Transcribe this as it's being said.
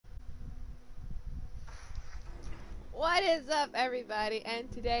What is up, everybody?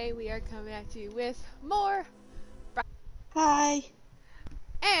 And today we are coming at you with more. Hi.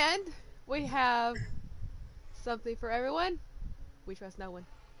 And we have something for everyone. We trust no one.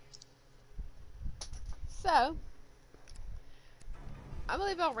 So, I'm gonna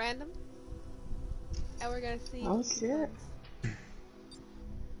leave it all random, and we're gonna see. Oh shit!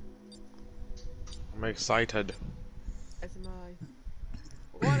 I'm excited. As am I.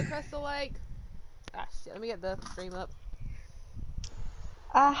 We're going to Crystal Lake. Ah shit! Let me get the stream up.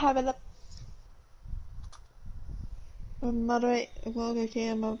 I have it up. Moderate as long as I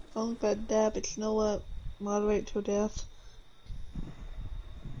can. My phone's about to die, but you know what? Moderate till death.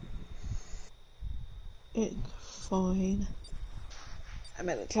 It's fine. I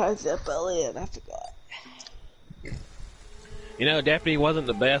meant to charge up earlier and I forgot. You know, Deputy wasn't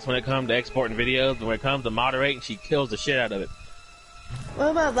the best when it comes to exporting videos, but when it comes to moderating, she kills the shit out of it.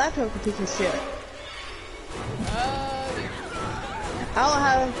 What about laptop can piece of shit? I'll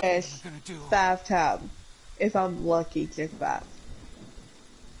have a fish 5 times. If I'm lucky, just 5.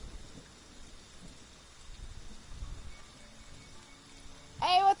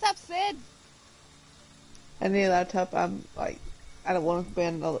 Hey, what's up, Sid? I need a laptop. I'm like, I don't want to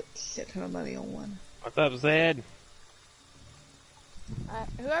spend another shit ton of money on one. What's up, Zed?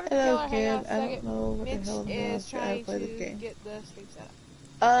 Whoever the Hello, killer, hang on a kid. I second. don't know what Mitch the hell is trying play to this game. get the stream set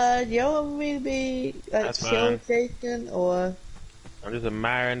up. You want me to be like That's show fine. Jason or I'm just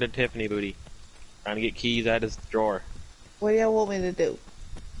admiring the Tiffany booty. Trying to get keys out of this drawer. what do y'all want me to do?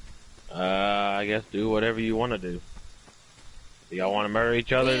 I guess do whatever you want to do. Do y'all want to murder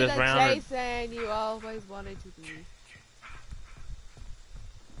each other Be this the round? Or... Jason you always wanted to be.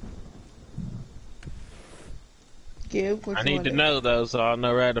 Give what I you need want to know, though, so I'll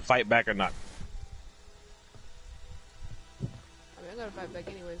know whether to fight back or not. I mean, I'm gonna fight back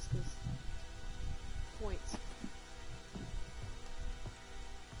anyways, cause points.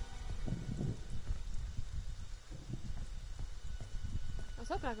 I was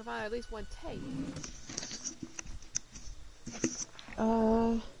hoping I could find at least one tape.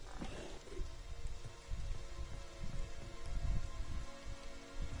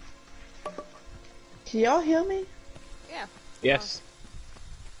 Can y'all hear me? Yeah. Yes.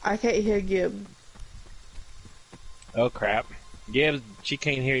 I can't hear Gib. Oh, crap. Gibbs, she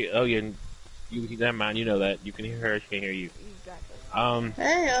can't hear you. Oh, you never mind, you know that. You can hear her, she can't hear you. Exactly.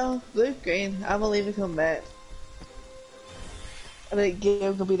 Hey, blue screen. I'm gonna leave it come back. I think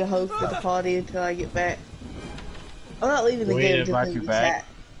Gib will be the host of the party until I get back. I'm not leaving the We game need to until invite we you get back?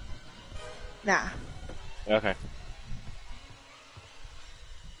 chat. Nah. Okay.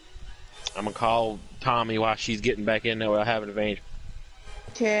 I'm gonna call Tommy while she's getting back in there. We'll have an advantage.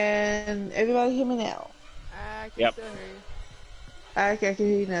 Can everybody hear me now? I can Yep. still hear you. I can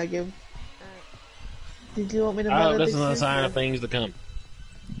hear you now, Gib. Did you want me to Oh, monitor this is a you, sign or- of things to come.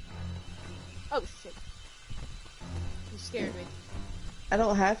 Oh shit. You scared me. I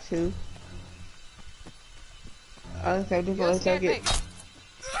don't have to. Okay, just You let y'all scared me. get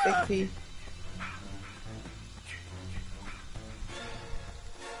XP.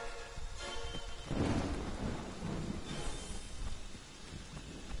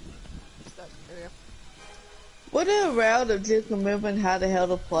 Stuck. There we go. What a round of just remembering how the hell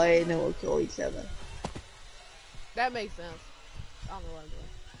to play and then we'll kill each other. That makes sense. I don't know what I'm doing.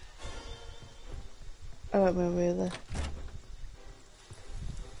 I don't remember either.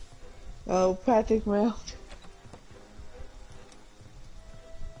 Oh, practice round.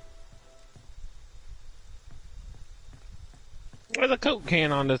 There's a Coke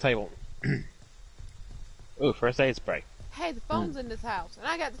can on the table. Ooh, first aid spray. Hey, the phone's in this house, and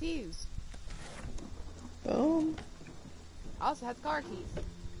I got the keys. Boom. I also have the car keys.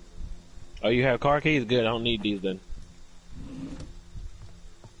 Oh, you have car keys? Good, I don't need these then.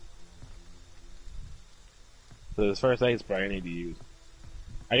 So this first aid spray I need to use.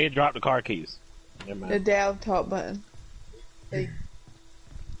 I need to drop the car keys. Never The mind. down top button. Hey.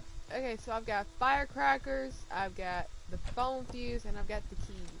 Okay, so I've got firecrackers, I've got the phone fuse, and I've got the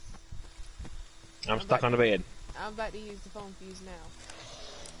keys. I'm stuck on the bed. I'm about to use the phone fuse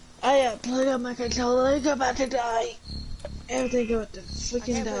now. I plug up my controller, I'm about to die. Everything about to I freaking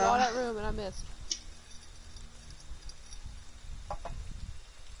came through all die. that room and I missed.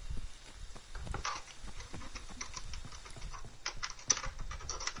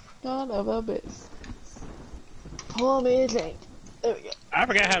 Son of a bitch. Pour me a drink. There we go. I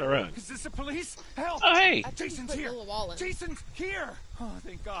forgot how to run. Is this the police? Help! Oh, hey! I think Jason's you put here. a little wall in. Jason's here! Oh,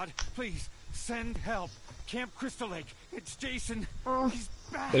 thank God. Please, send help. Camp Crystal Lake. It's Jason. He's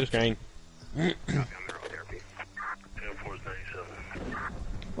back. Blue screen.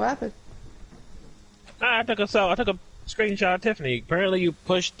 What happened? I took a Screenshot of Tiffany. Apparently you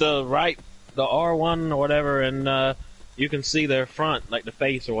push the R1 or whatever, and you can see their front, like the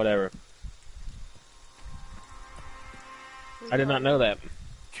face or whatever. I did not know that.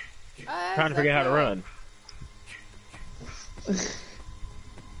 Trying to figure out how to run.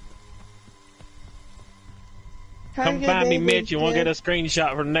 Come find me, Mitch. You won't get a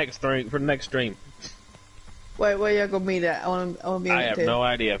screenshot for the next stream. Wait, where y'all gonna meet at? I want to meet. I have no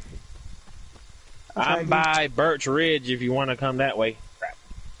idea. I'm by Birch Ridge. If you want to come that way. Crap.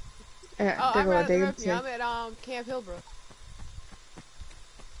 I'm right at the I'm at Camp Hillbrook.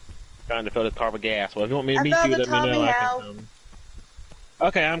 Trying to fill this car with gas. Well, if you want me to meet you, let me know. I can come.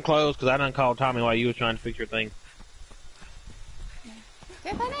 Okay, I'm close because I done called Tommy while you was trying to fix your thing.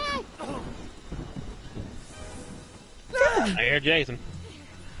 Tiffany! I hear Jason.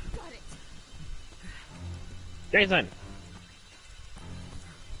 Got it. Jason!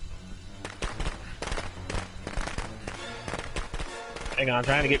 Hang on, I'm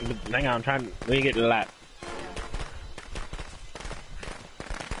trying to get. Hang on, let me get to the light.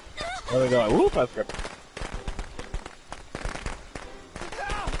 There we go. Whoop, I stripped.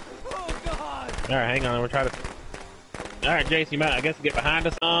 Oh God! Alright, hang on, we're trying to. Alright, Jason, you might, I guess, get behind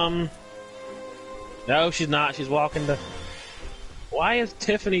us. No, she's not. She's walking to. Why is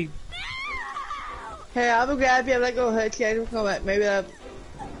Tiffany? Hey, I'm gonna grab you. I'm not gonna hurt you. I'm gonna come back. Maybe I'll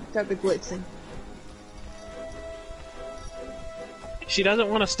stop the glitching. She doesn't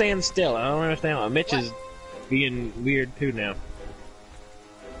want to stand still. I don't understand why. Mitch is being weird too now.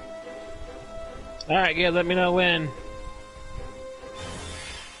 Alright, yeah, let me know when.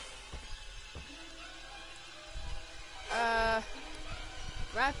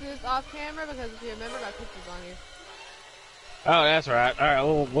 Wrap this off camera because if you remember, my picture's on here. Oh, that's right.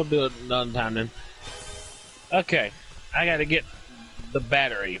 Alright, we'll do it another time then. Okay, I gotta get the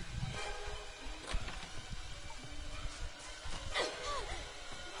battery.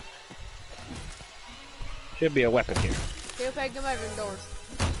 Should be a weapon here. He'll take them over indoors.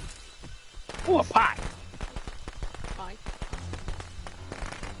 Oh, a pot! Fine.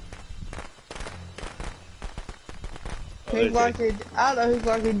 Who's locking? I don't know who's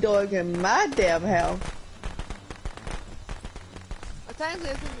locking doors in my damn house. Well, technically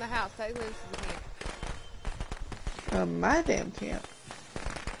this isn't the house. Technically this is the camp. My damn camp.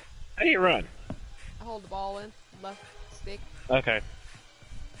 How do you run? I hold the ball in. Left stick. Okay.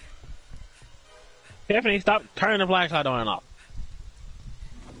 Tiffany, stop turning the flashlight on and off.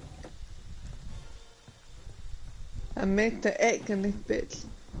 I mixed the X in this bitch.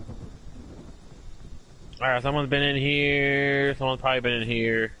 Alright, someone's been in here. Someone's probably been in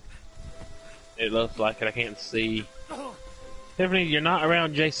here. It looks like it. I can't see. Tiffany, you're not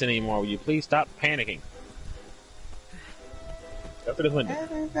around Jason anymore. Will you please stop panicking? Go through this window.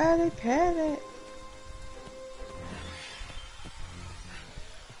 Everybody panic.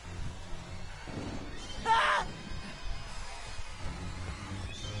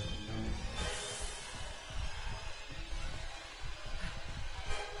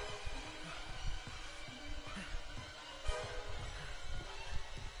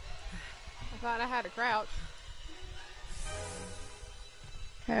 I thought I had to crouch.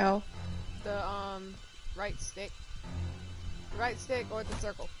 How? The right stick. Right stick or the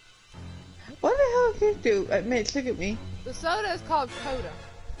circle. What the hell can you do? Mitch, look at me. The soda is called Coda.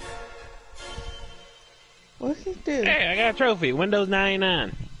 What can you do? Hey, I got a trophy. Windows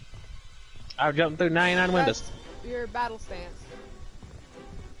 99. I've jumped through 99 windows. That's your battle stance.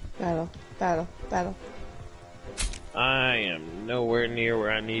 Battle, battle, battle. I am nowhere near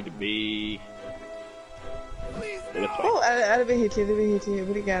where I need to be. Please This way. Oh, I didn't hit you.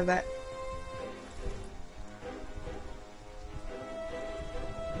 What do you got that?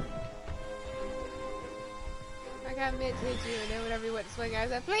 I got Mitch hit you, and then whenever you went to swing, I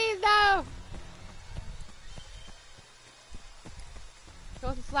said, "Please no!" He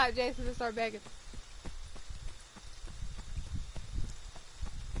wants to slap Jason and start begging.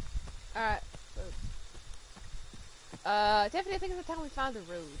 Alright. Tiffany, I think it's the time we found the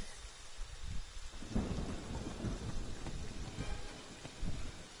road.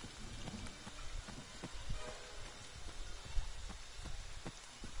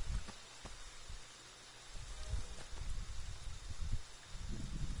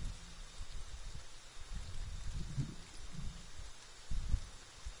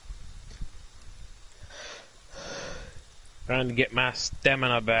 Trying to get my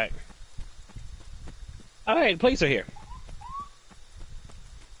stamina back. Oh, hey, the police are here.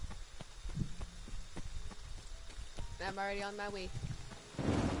 I'm already on my way.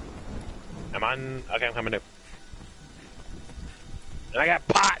 I'm on. Okay, I'm coming up. And I got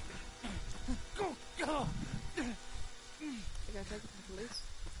pot. gonna take it to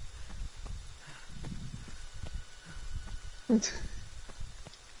the police.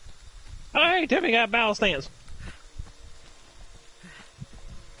 Hey, Tiffany got battle stance.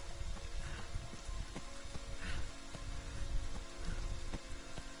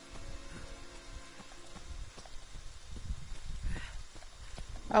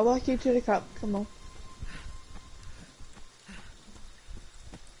 I'll walk you to the cop. Come on.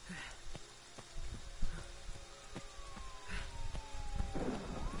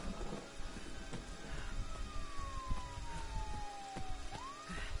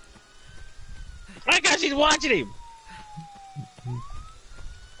 My God, she's watching him.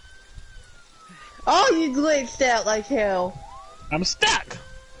 Oh, you glitched out like hell. I'm stuck.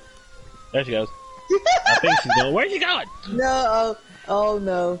 There she goes. I think she's going. Where's she going? No, oh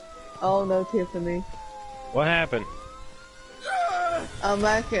no. Oh no, Tiffany. What happened? I'm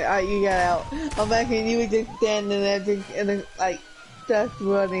back at, you got out. I'm back and you were just standing there and like, just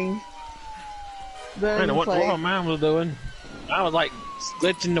running. I don't know what play. mine was doing. I was like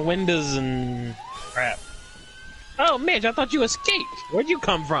glitching the windows and crap. Oh, Mitch, I thought you escaped. Where'd you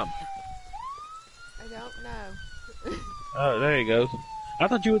come from? I don't know. Oh, there he goes. I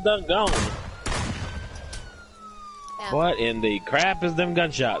thought you were done gone. Yeah. What in the crap is them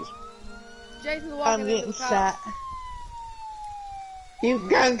gunshots? Jason's I'm walking into getting the cops. shot. You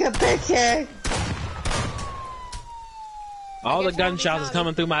gunka bitches! All the guess gunshots is Tommy.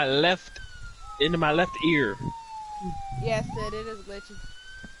 coming through my left, into my left ear. Yes, it is glitchy.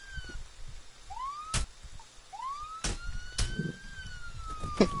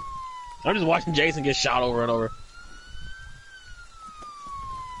 I'm just watching Jason get shot over and over.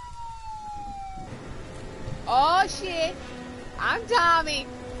 Oh shit! I'm Tommy.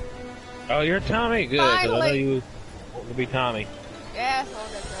 Oh, you're Tommy? Good, 'cause I know Finally. you want to be Tommy. Yes, oh,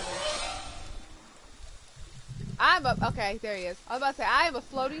 that's brother. Okay, there he is. I was about to say, I am a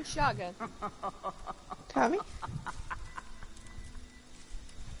floating shotgun. Tommy?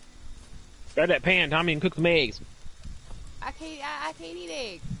 Grab that pan, Tommy, and cook some eggs. I can't eat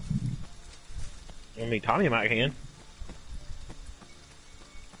eggs. I mean, Tommy might can.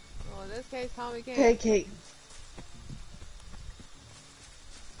 Well, in this case, Tommy can't. Pancake.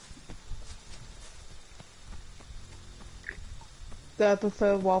 So I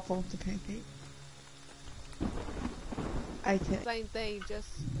prefer waffles to pancake. I can't. Same thing, just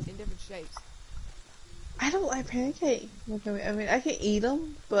in different shapes. I don't like pancakes. I mean, I can eat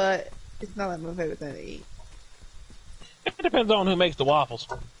them, but it's not like my favorite thing to eat. It depends on who makes the waffles.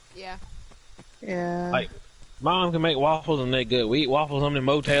 Yeah. Yeah. Like, Mom can make waffles and they're good. We eat waffles in the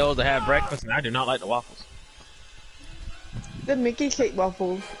motels to have breakfast, and I do not like the waffles. The Mickey shaped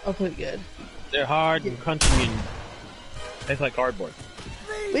waffles are pretty good. They're hard and crunchy and taste like cardboard.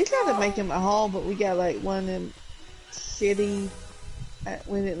 We tried to make them at home, but we got like one in shitty.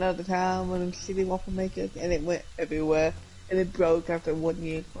 We didn't know at the time, one of them shitty waffle makers, and it went everywhere, and it broke after 1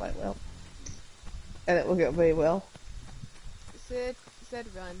 year. Like, well, and it worked out very well. Said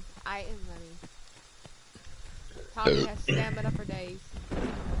run. I am running. Tommy has stamina for days.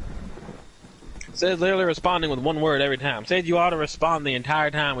 Says literally responding with one word every time. Said you ought to respond the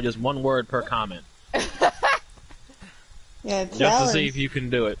entire time with just one word per comment. Yeah, Just to see if you can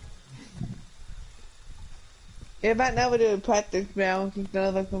do it. It might never do a practice round because none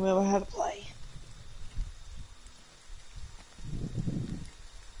of us remember how to play.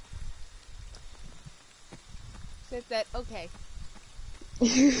 Said that, okay.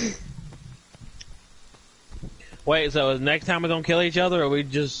 Wait, so next time we're gonna kill each other, or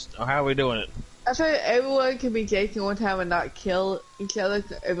how are we doing it? I feel like everyone can be Jason one time and not kill each other.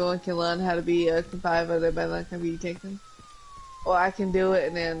 So everyone can learn how to be a survivor. Everyone can be Jason. Or I can do it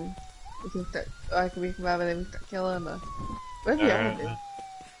and then we can start. Or I can be a survivor and then we start killing. Or whatever y'all want to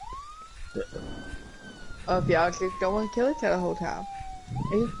do. Or if y'all just don't want to kill each other the whole time.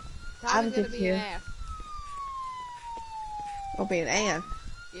 I'm Tommy's gonna just be an here. ass. Or be an ass.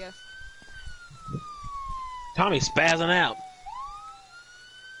 Yes. Tommy's spazzing out.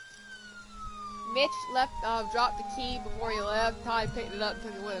 Mitch dropped the key before he left. Tommy picked it up and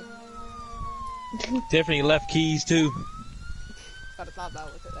took it with him. Tiffany left keys too. Got a thought about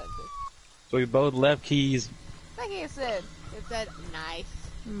what it too. So we both left keys. I think it said nice.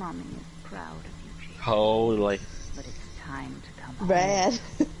 Mommy is proud of you, Jake. Holy. But it's time to come home. Bad.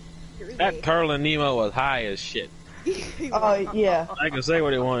 That Turtle and Nemo was high as shit. Oh, yeah. I can say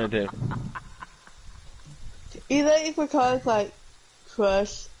what he wanted to. Either if we call it like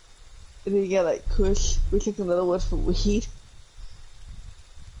crush, and then you get like kush, which is another word for weed.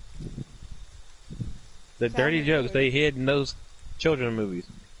 The dirty jokes they hid in those children movies.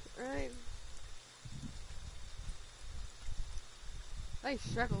 Right. I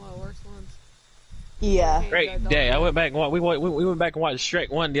think Shrek was one of the worst ones. Yeah. Great day. I went back and we went back and watched Shrek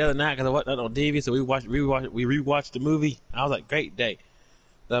 1 the other night because I wasn't on TV, so we rewatched the movie. I was like, great day.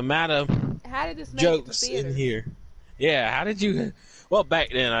 The amount of How did this make it to jokes in theaters? here. Yeah, how did you? Well, back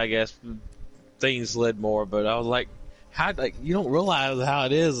then I guess things slid more, but I was like, how? Like you don't realize how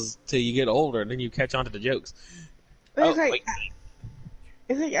it is till you get older, and then you catch on to the jokes. It's like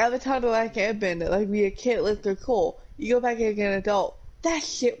Avatar: The Last Airbender. Like when you're a kid, it looked so cool. You go back and get an adult. That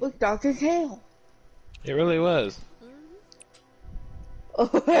shit was dark as hell. It really was.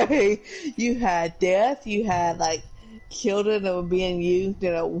 You had death. You had like children that were being used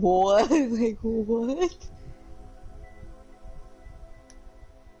in a war. Like what?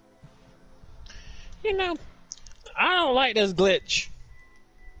 You know, I don't like this glitch.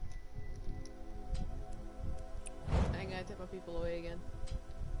 I ain't gonna take my people away again.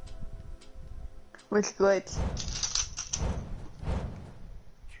 Which glitch?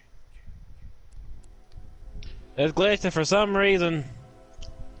 It's glitched, and for some reason,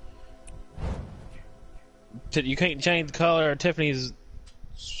 you can't change the color of Tiffany's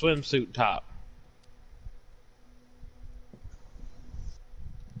swimsuit top.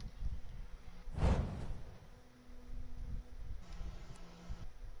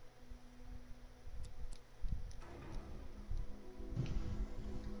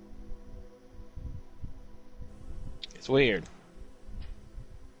 It's weird.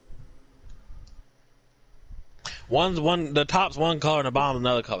 The top's one color and the bottom's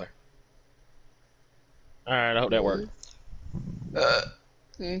another color. Alright, I hope that worked.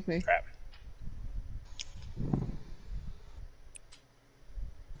 Crap.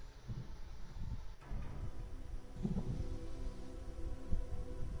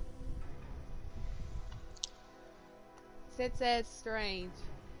 Sid said strange.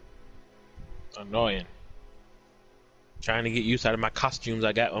 Annoying. Trying to get used out of my costumes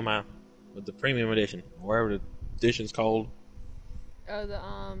I got with the premium edition, wherever the edition's called. Oh,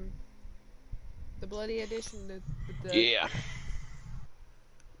 the bloody edition. Yeah.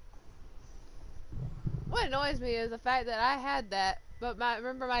 What annoys me is the fact that I had that, but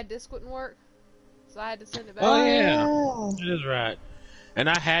remember my disc wouldn't work, so I had to send it back. Oh yeah, that is right. And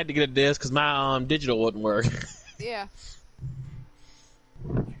I had to get a disc because my digital wouldn't work. Yeah.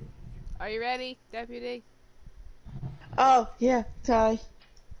 Are you ready, Deputy? Oh yeah, sorry.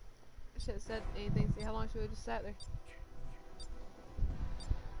 Should have said anything. See how long she would have just sat there.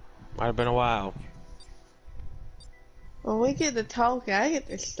 Might have been a while. When we get to talking, I get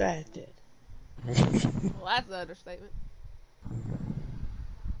distracted. Well, that's an understatement.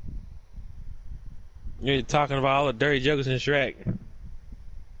 You're talking about all the dirty jokes in Shrek.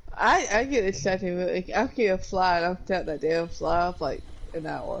 I get distracted. Like, I'll get a fly and I'll tap that damn fly off like an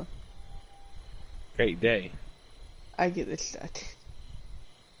hour. Great day. I get distracted.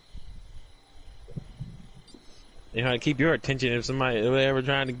 You know how to keep your attention if somebody ever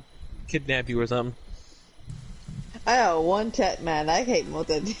trying to kidnap you or something. I got one tap, man. I hate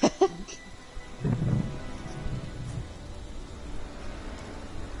multitask.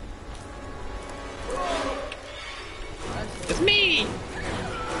 It's me!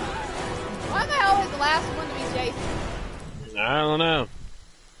 Why am I always the last one to be Jason? I don't know.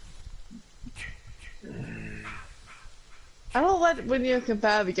 I don't like when you're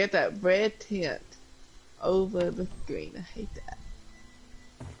compatible, you get that red tint over the screen. I hate that.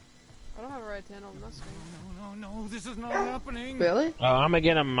 I don't have a red tint on my screen. No, this is not happening. Really? Oh, I'm gonna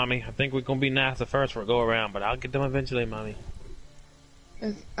get them, Mommy. I think we're gonna be nice at first for a go around, but I'll get them eventually, Mommy.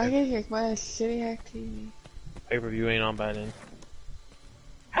 I gotta get my shitty hack TV. Pay-per-view ain't on by then.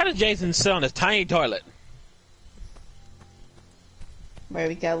 How does Jason sit on this tiny toilet?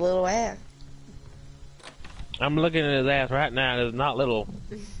 Maybe got a little ass. I'm looking at his ass right now, and it's not little.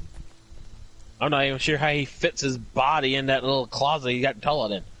 I'm not even sure how he fits his body in that little closet he got the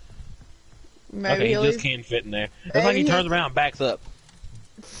toilet in. Maybe Okay, he he'll just can't fit in there. It's like he turns around and backs up.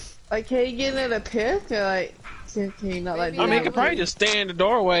 Like, can he get in a piss or like, can he not like? Maybe I mean, he that could probably would- just stand in the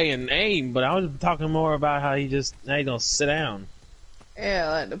doorway and aim, but I was talking more about how now he's gonna sit down.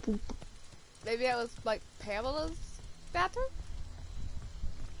 Yeah, like the poop. Maybe that was like Pamela's bathroom?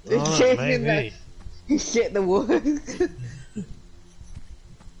 Oh, maybe. He shit in the woods.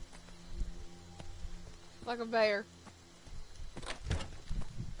 Like a bear.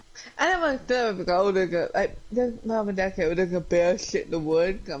 I never understood if go like this mom and dad would look a bear shit in the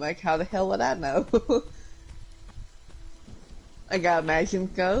woods. I'm like, how the hell would I know? I gotta imagine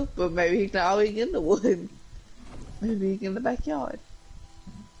go, but maybe he's not always in the woods. Maybe he's in the backyard.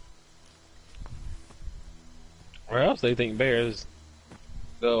 Where else do they think bears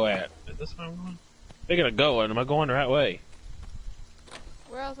go at? Is this where I'm going? Speaking of going, am I going the right way?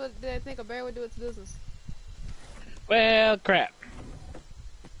 else did they think a bear would do its business? Well, crap.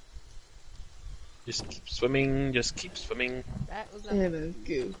 Just keep swimming, just keep swimming. That was Yeah, nothing. that's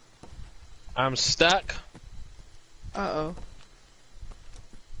good. I'm stuck. Uh-oh.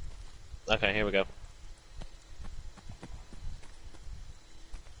 Okay, here we go.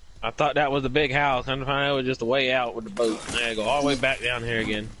 I thought that was the big house, and I found out it was just a way out with the boat. I gotta go all the way back down here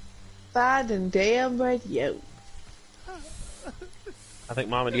again. Finding damn radio. I think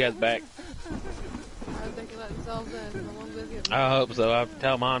Mom and Dad's back. I hope they can let themselves in. The one biscuit. I hope so. I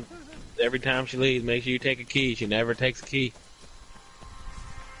tell Mom every time she leaves, make sure you take a key. She never takes a key.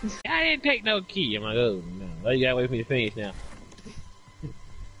 I didn't take no key. I'm like, oh no. Well, you gotta wait for me to finish now.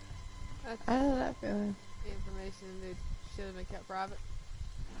 That's I know that feeling. information that should have been kept private.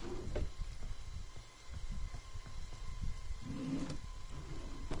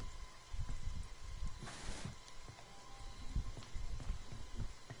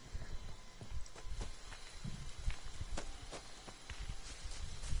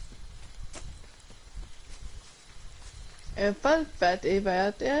 And fun fact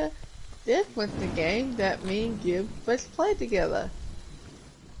about that, this was the game that me and Gib first played together.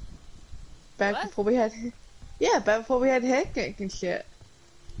 Back What? before we had, yeah, back before we had headgank and shit.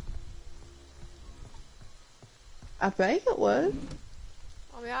 I think it was.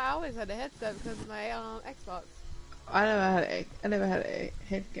 I mean, I always had a headset because of my Xbox. I never had a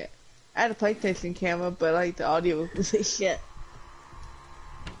headgank. I had a PlayStation camera, but like the audio was shit.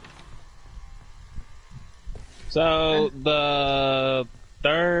 So the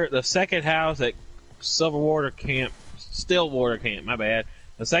second house at Stillwater Camp, my bad.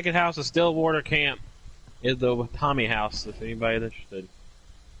 The second house at Stillwater Camp is the Tommy house, if anybody's interested.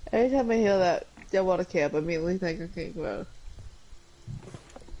 Every time I hear that Stillwater Camp, I immediately think of King Road.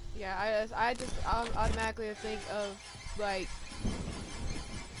 Yeah, I just automatically think of like,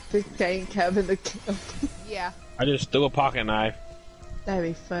 The King Cabin the Camp. yeah. I just threw a pocket knife. That'd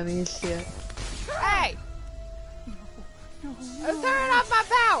be funny as shit. Hey! I'm turning off my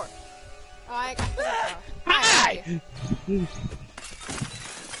power! Oh, I ain't got the power. Hi!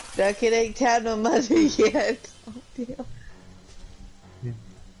 That kid ain't tapped no money yet. Oh, damn.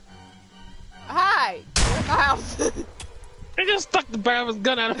 Hi! Get in my house! I just stuck the barrel of his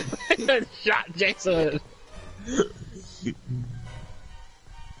gun out of my and shot Jason.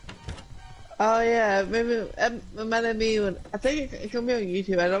 Oh yeah, maybe it reminded me when I think it can be on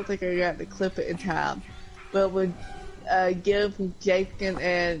YouTube. I don't think I got to clip it in time, but when Gil from Jason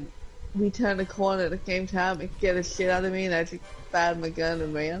and we turned the corner at the same time and scared the shit out of me, and I just fired my gun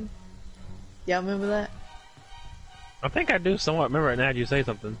and ran. Y'all remember that? I think I do somewhat remember it now that you say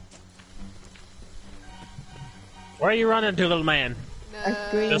something. Where are you running to, little man? I No.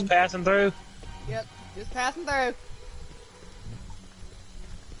 screamed. Just passing through? Yep, just passing through.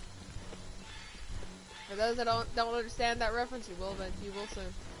 For those that don't understand that reference, you will soon.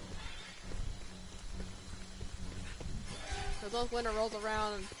 Because once winter rolls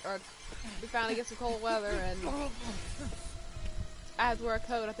around, or we finally get some cold weather, and I have to wear a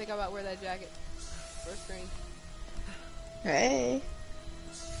coat, I think I might wear that jacket for a screen. Hey.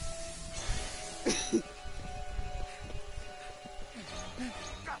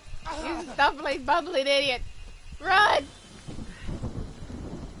 You stumbling, bumbling idiot! Run!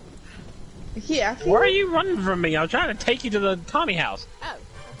 Yeah. Where are you running from me? I was trying to take you to the Tommy house. Oh, okay,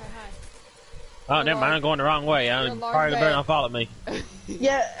 Oh, never mind. I'm going the wrong way. You're a I'm large probably better man. not follow me. hi.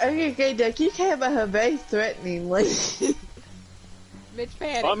 Yeah. Okay, Duck. You came at her very threateningly. Mitch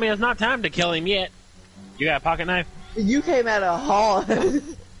panic. Well, I mean, it's not time to kill him yet. You got a pocket knife? You came at her hard.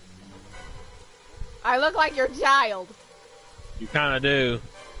 I look like your child. You kind of do.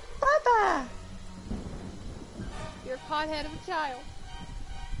 Bye-bye. You're a pothead of a child.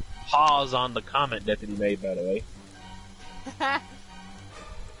 Pause on the comment that he made, by the way.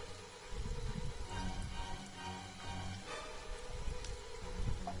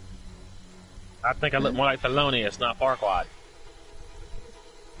 I think I look more like Thelonious, not Farquaad.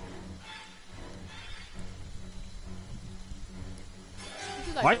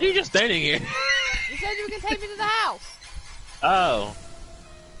 Why are you just standing here? You said you were gonna take me to the house. Oh,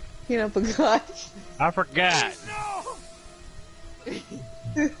 You know, forgot. I forgot.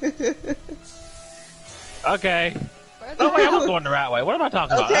 Okay. Oh wait, I was going the right way. What am I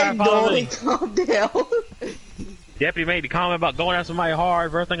talking about? Okay, Alright, follow Dolly, me. calm down. Deputy made the comment about going after somebody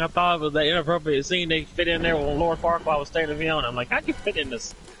hard. First thing I thought was that inappropriate scene they fit in there when Lord Farquaad was standing Fiona. I'm like, how'd you fit in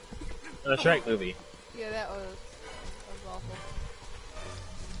this in a Shrek movie? Yeah, that was awful.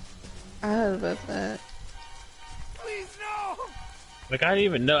 I heard about that. Please, no! Like I didn't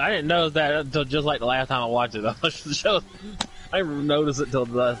even know. I didn't notice that until just like the last time I watched it. The show I didn't notice it till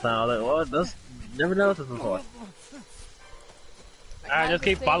the last time. I was like, well, this never noticed this before. Alright, just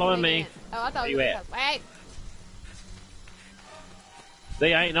keep following me. Oh, I thought Where it you was wait.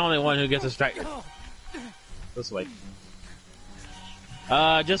 See, I ain't the only one who gets distracted. This way.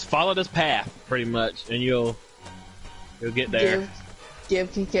 Just follow this path, pretty much, and you'll get there.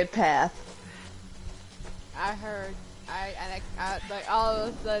 Give can get path. I heard. I like all of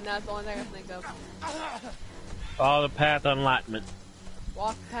a sudden that's the only thing I think of. Follow the path of enlightenment.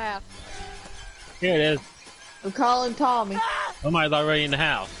 Walk the path. Here it is. I'm calling Tommy. Somebody's already in the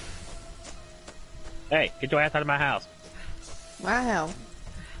house. Hey, get your ass out of my house. My house.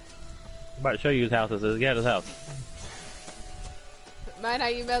 I'm about to show you whose house this is. Get out of his house. Mind how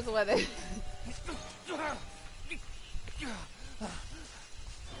you mess with it.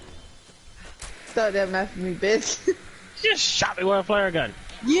 Thought that meant for me, bitch. Just shot me with a flare gun.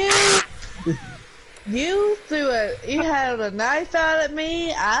 You you had a knife out at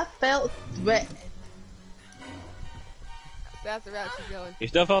me. I felt threatened. That's the route she's going. You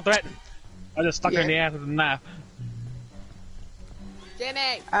still feel threatened? I just stuck her in the ass with a knife.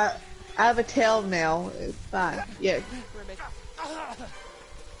 Jenny! I have a tail now. It's fine. Yeah.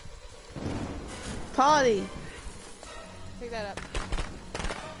 Party. Pick that up.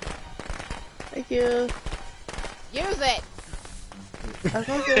 Thank you. Use it! I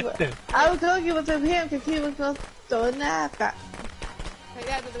was gonna give it to him because he was gonna throw a knife at me. Take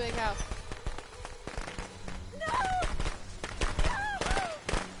that to the big house. No!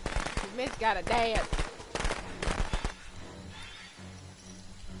 Mitch gotta dance.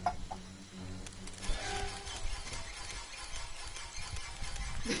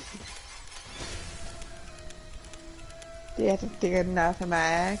 They had to stick a knife in my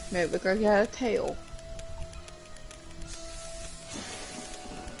ass, maybe because he had a tail.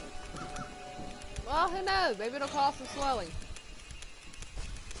 Well, who knows? Maybe it'll cause some swelling.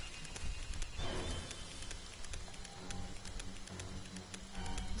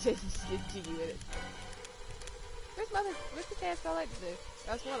 Just jiggy with it. What's the task I like to do?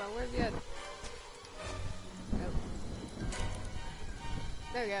 That's one. Where's the other? Oh.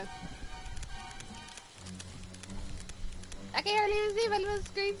 There we go. I can hardly even see my little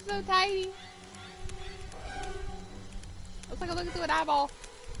screen's so tiny. Looks like I'm looking through an eyeball.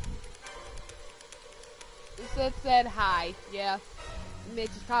 It said hi. Yeah. Mitch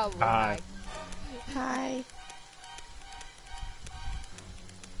is probably hi. Hi.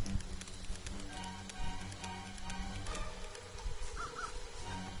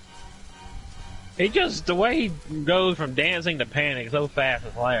 He just, the way he goes from dancing to panic so fast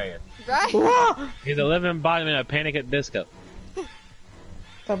is hilarious. Right? He's a living embodiment of Panic at Disco.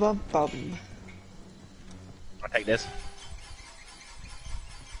 Bum. I'll take this.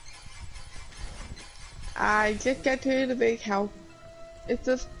 I just got to the big house. It's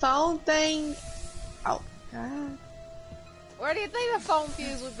a phone thing. Oh, God. Where do you think the phone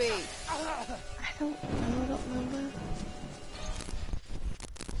fuse would be? I don't remember.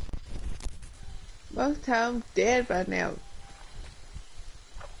 Most times dead by now.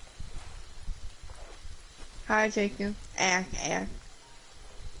 Hi, Jacob. Ass.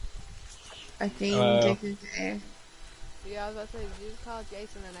 I think Jacob's ass. Yeah, I was about to say, did you just call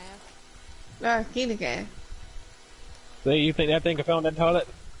Jason an ass? No, I seen the ass. So you think that thing can film that toilet?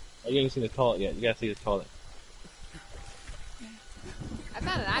 Oh, you haven't seen the toilet yet. You gotta see the toilet. I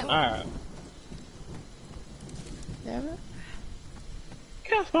found an island. Alright. Never?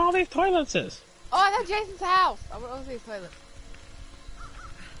 Guess what all these toilets is? Oh, I got Jason's house. I want to see his toilet.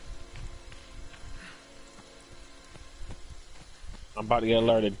 I'm about to get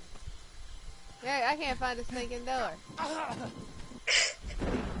alerted. Yeah, I can't find a stinking door.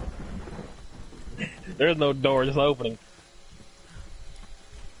 There's no door, just opening.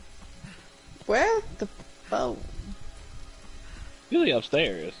 Where's the phone? Usually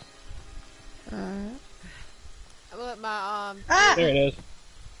upstairs. I'm gonna let my There it is.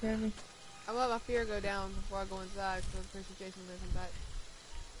 Jeremy. I'm gonna let my fear go down before I go inside, because I'm pretty sure Jason will come back.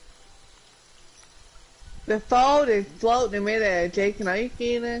 The phone is floating in midair. Jason, are you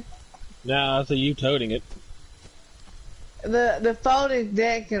seeing it? Nah, I see you toting it. The phone is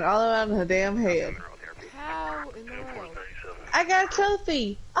dancing all around her damn head. How in the world? I got a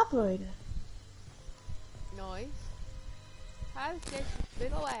trophy. Operator. Noise. How does Jason's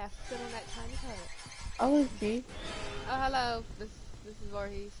big ol' ass sit on that tiny toilet? Oh, okay. Oh, hello. This is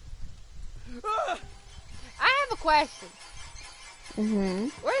Voorhees. I have a question.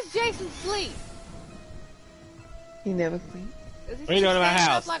 Where's Jason sleep? He never sleeps. Is he What are you doing in my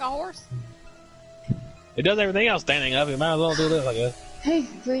standing house? up like a horse? It does everything else standing up. You might as well do this, I guess. He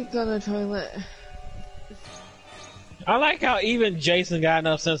sleeps on the toilet. I like how even Jason got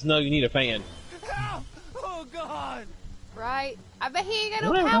enough sense to know you need a fan. Help! Oh God! Right? I bet he ain't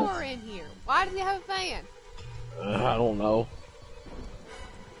got no power in here. Why does he have a fan? I don't know.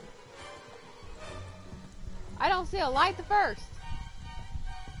 I don't see a light the first.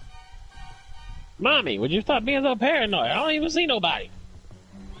 Mommy, would you stop being so paranoid? I don't even see nobody.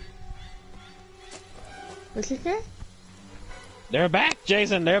 What's he say? They're back,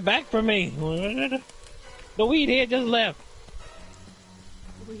 Jason. They're back for me. The weed head just left.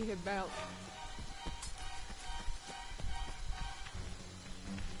 We had bounced.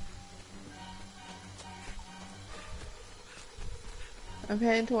 I'm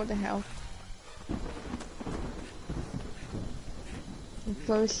heading toward the house. I'm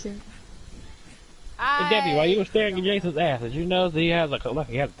closer. Hey, Debbie, while you were staring at Jason's ass, did you notice that he has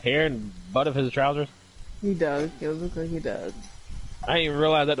he has a tear in the butt of his trousers? He does. It looks like he does. I didn't even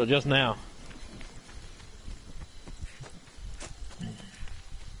realize that till just now.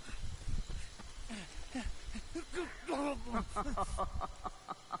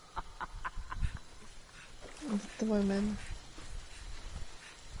 It's the women.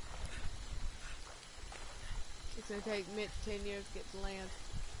 It's gonna take Mitch 10 years to get to land.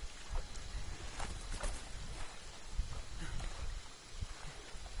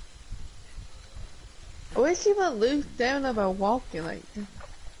 I wish he would lose stamina by walking, like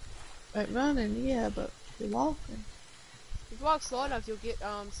running, yeah, but walking. If you walk slow enough, you'll get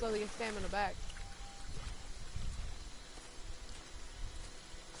slowly get stamina back.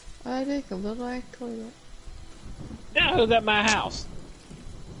 I think a little ass toilet. Now who's at my house?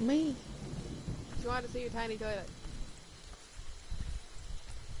 Me. She wanted to see your tiny toilet.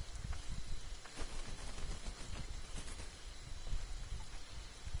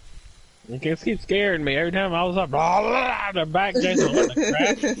 You just keep scaring me every time I was up. Blah, blah, they're back, Jason. What the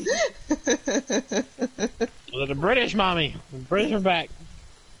crap? Was it the British, Mommy? The British are back.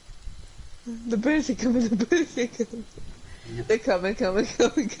 The British are coming, the British are coming. They're coming.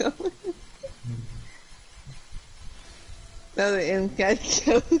 Another inside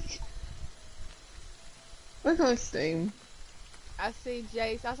joke. Look on stream. I see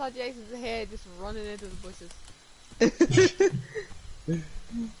Jace. I saw Jason's head just running into the bushes.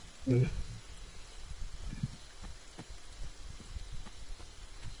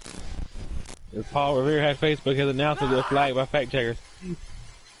 If Paul Revere had Facebook, his announcement was flagged by fact checkers.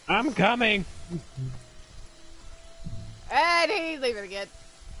 I'm coming. And he's leaving again.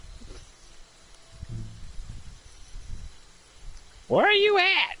 Where are you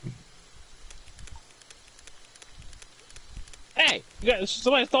at? Hey,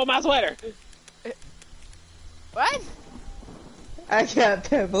 somebody stole my sweater. What? I got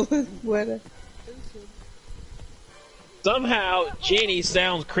Pebbles' sweater. Somehow, Jenny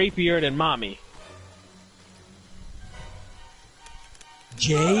sounds creepier than Mommy.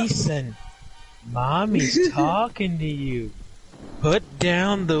 Jason, Mommy's talking to you. Put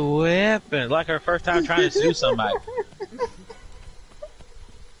down the weapon. Like her first time trying to sue somebody.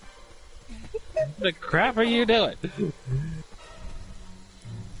 What the crap are you doing?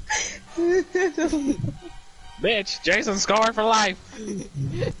 Bitch, Jason's scarred for life.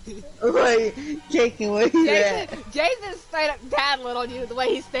 Wait, Jason, where you at? Jason's straight up daddling on you the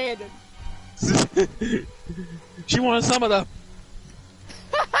way he's standing. She wanted some of the...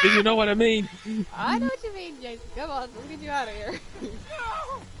 Did you know what I mean? I know what you mean, Jason. Come on, let's get you out of here.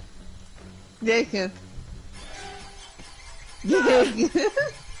 Jason. Jason.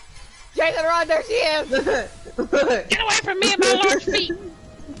 Jason, run, there she is! Get away from me and my large feet!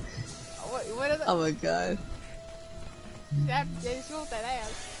 What is it? Oh my god. Jason, she wants that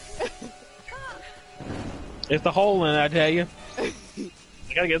ass. It's the hole in it, I tell you. I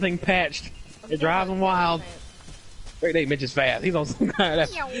gotta get the thing patched. It drives him wild. Great day, Mitch is fast. He's on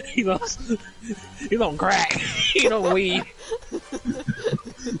he's on crack. He's on weed.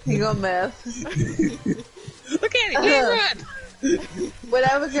 He on meth. Look at him, he's run. When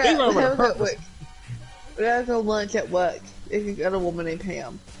I was at lunch at work, there's this other woman named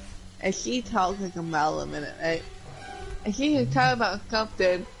Pam, and she talks like a mile a minute, right? And she was talking about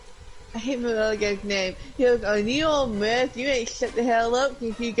something. I hate my other guy's name. He goes, "Oh, you on meth? You ain't shut the hell up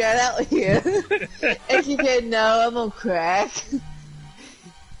since you got out here." And she said, "No, I'm on crack."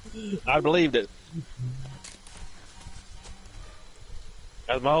 I believed it.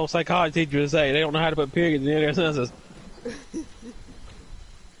 As my old psychology teacher would say, they don't know how to put periods in their sentences.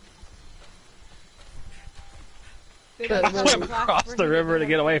 I swim across the river to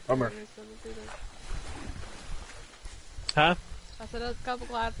get away from her. Huh? I said there's a couple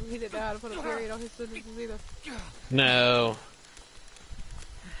classes he didn't know how to put a period on his sentences either. No.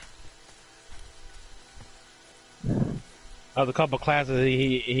 of the couple classes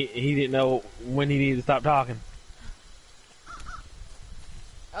he didn't know when he needed to stop talking.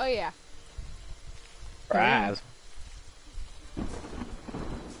 Oh yeah. Fries.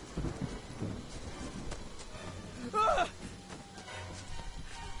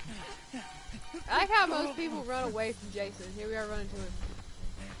 I like how most people run away from Jason. Here we are running to him.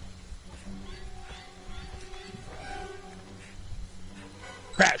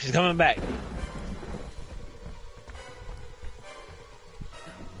 Crap, she's coming back.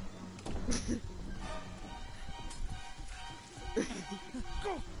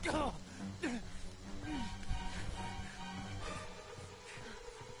 Go.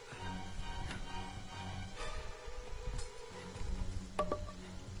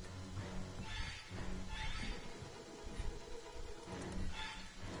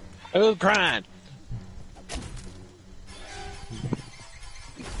 Who's crying?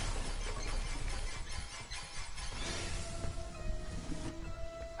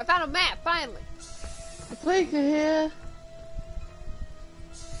 I found a map, finally. The police are here.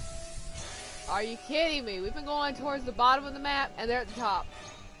 Are you kidding me? We've been going towards the bottom of the map, and they're at the top.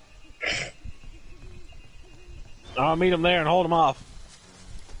 I'll meet him there and hold him off.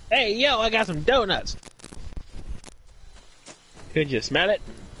 Hey, yo, I got some donuts. Could you smell it?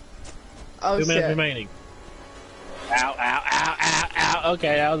 Oh, 2 minutes shit. remaining. Ow, ow, ow, ow, ow.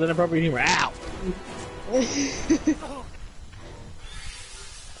 Okay, that was inappropriate humor. Ow.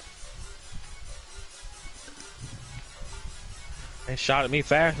 They shot at me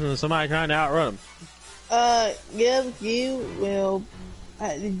faster than somebody trying to outrun them. Gil, you will.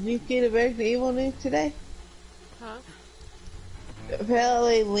 Did you get American Evil news today? Huh?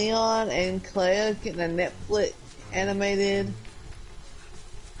 Apparently, Leon and Claire getting a Netflix animated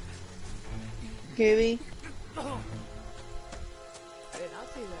movie. I did not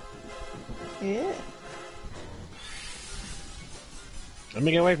see that. Yeah. Let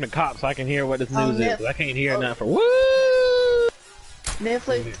me get away from the cops so I can hear what this Oh, news is. 'Cause I can't hear oh. nothing for woo!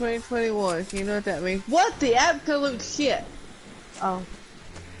 Netflix 2021. You know what that means? What the absolute shit? Oh.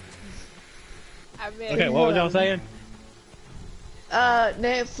 I mean, Okay, what was y'all saying?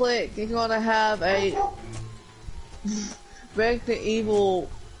 Netflix is gonna have a Resident Evil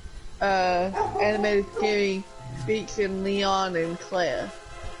animated series featuring Leon and Claire.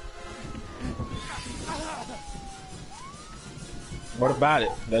 What about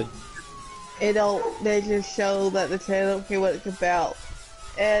it? They just show that the trailer don't care what it's about.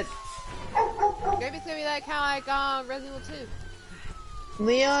 And maybe it's gonna be like kind of like Resident Evil 2.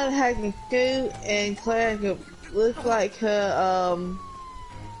 Leon has a suit and Claire could look like her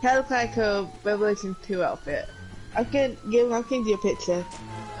kind of like her Revelation 2 outfit. I'll give you a picture.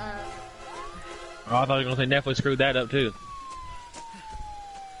 Oh, I thought you were gonna say Netflix screwed that up too.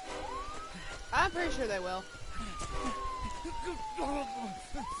 I'm pretty sure they will.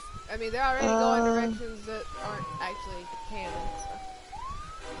 I mean, they're already going directions that aren't actually canon. So.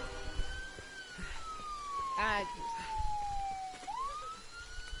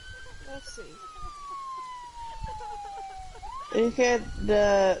 Let's see. They said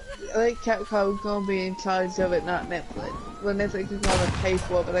I think Capcom's gonna be in charge of it, not Netflix. Well, Netflix is gonna pay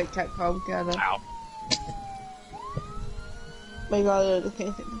for it, but like Capcom kinda Ow. make all the other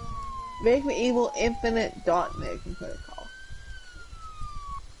things. Resident Evil Infinite Darkness is what it's called.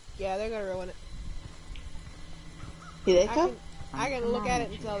 Yeah, they're gonna ruin it. Here they come. I can look at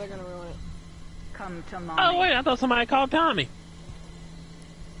it and tell they're gonna ruin it. Come to mommy. Oh wait, I thought somebody called Tommy.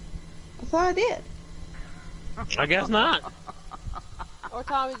 I thought I did. I guess not. Or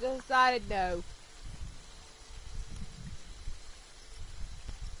Tommy just decided no.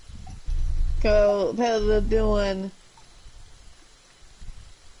 So, apparently they're doing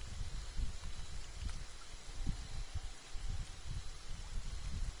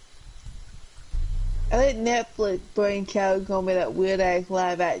I think Netflix brainchild gonna be that weird ass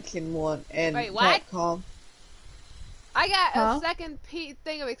live action one and Wait, what? Capcom. I got Huh? a second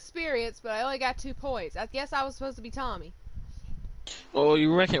thing of experience, but I only got 2 points. I guess I was supposed to be Tommy. Oh,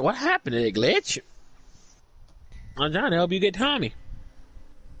 you reckon what happened? Did it glitch? I'm trying to help you get Tommy.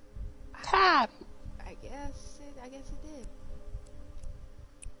 I guess it did.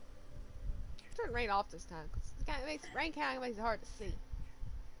 Turn rain off this time, cause rain kind of makes it hard to see.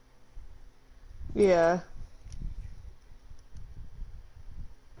 Yeah.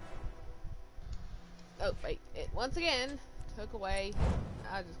 Oh wait, it once again took away.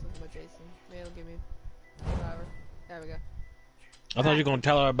 I just clicked my Jason. Maybe it'll give me whatever. There we go. I thought you were gonna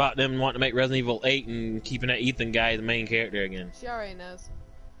tell her about them wanting to make Resident Evil 8 and keeping that Ethan guy the main character again. She already knows.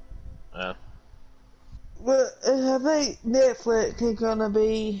 But I think Netflix is gonna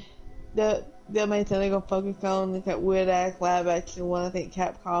be the the main thing they're gonna focus on is that weird ass live action one. I think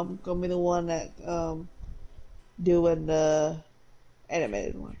Capcom gonna be the one that doing the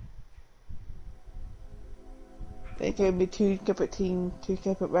animated one. They could be two separate teams, two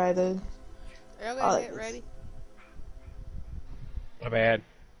separate writers. Are y'all gonna get ready? My bad.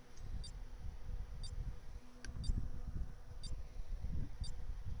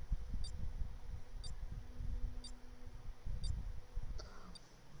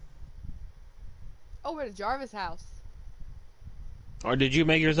 Oh, we're at Jarvis' house. Or did you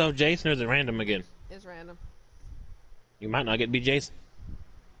make yourself Jason, or is it random again? It's random. You might not get to be Jason.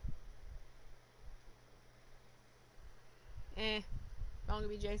 I'm gonna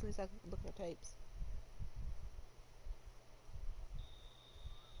be Jason so I can look at tapes.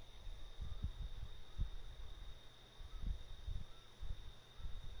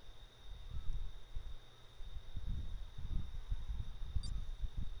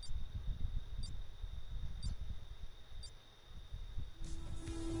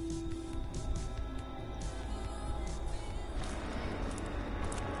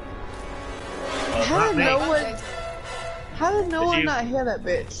 How did no one you- not hear that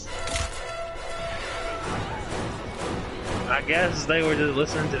bitch? I guess they were just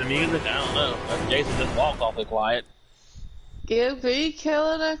listening to the music. I don't know. But Jason just walked awfully quiet. Gibbs, are you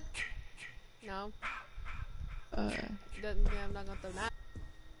killing her? No. Okay. I'm not gonna throw that.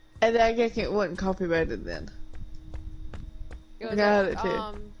 And I guess it wasn't copyrighted then. It was Got like, it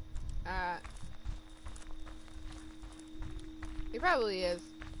too. It probably is.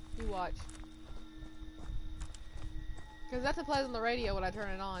 You watch. Because that's what plays on the radio when I turn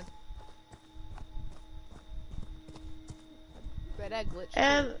it on. But that glitch.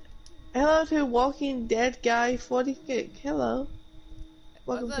 And hello to Walking Dead Guy 46. Hello.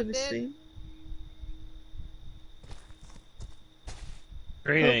 Welcome What's to up, the dude? stream.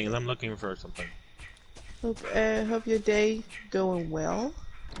 Greetings. I'm looking for something. Hope your day going well.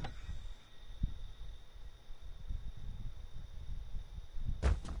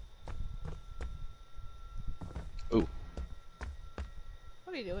 Ooh.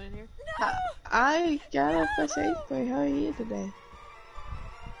 What are you doing in here? I got up a safe boy. How are you today?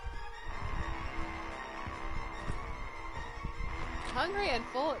 Hungry and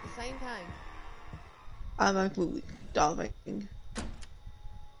full at the same time. I'm absolutely starving.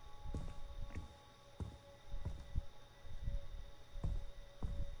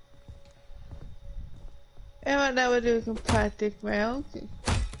 And right now we're doing some practice rounds.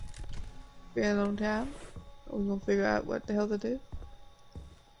 Been a long time. We're gonna figure out what the hell to do.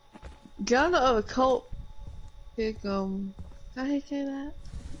 Journal of Occult is can I say that?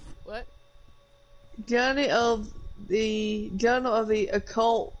 What? Journal of the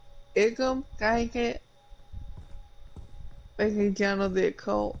Occult Igum, can I say it? Basically Journal of the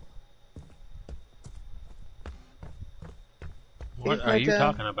Occult. What It's are like you a-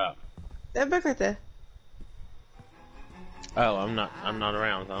 talking about? That book right there. Oh, I'm not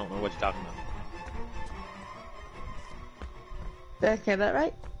around, so I don't know what you're talking about. Did I say that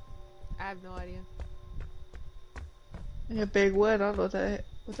right? I have no idea. A big word, I don't know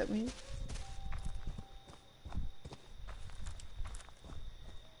what that means.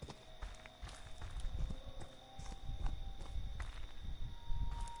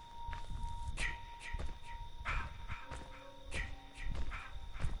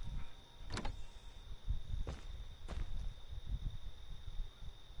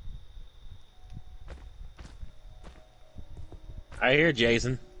 I hear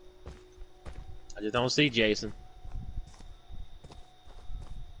Jason. I just don't see Jason.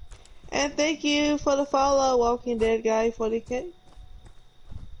 And thank you for the follow, Walking Dead Guy 40K.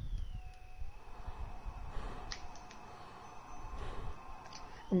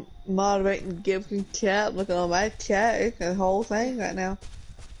 I'm moderating Gibson chat, looking on my chat, it's the whole thing right now.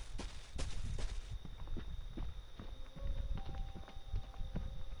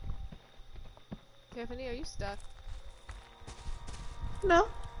 Tiffany, are you stuck? No.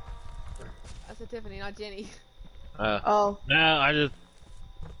 I said Tiffany, not Jenny. Oh. No, I just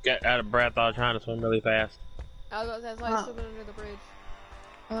got out of breath. I was trying to swim really fast. I was about to say, that's why I'm swimming under the bridge.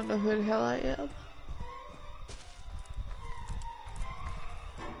 I don't know who the hell I am.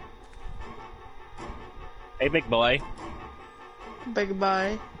 Hey, big boy. Big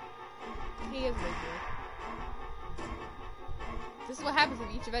bye. He is big boy. This is what happens if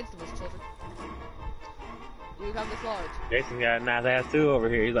you eat your vegetables, children. You become this large. Jason got a nice ass too over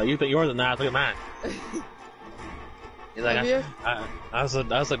here. He's like, you think yours is nice? Look at mine. He's like, Have you? I was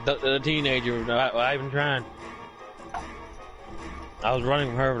a teenager without even trying. I was running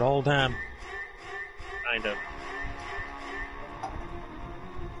from her the whole time. Kind of.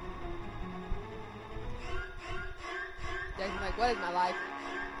 What is my life?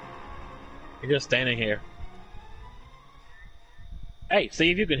 You're just standing here. Hey,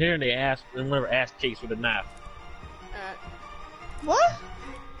 see if you can hear the ass and whenever ass cheeks with a knife. Alright. What?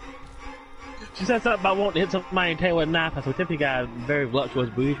 She said something about wanting to hit somebody in the tail with a knife. I said, Tiffany got a very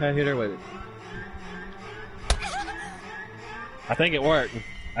voluptuous booty. Try to hit her with it. I think it worked.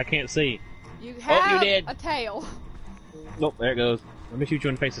 I can't see. You have you did. a tail. Nope, there it goes. Let me shoot you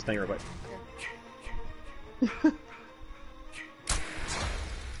in the face this thing real quick.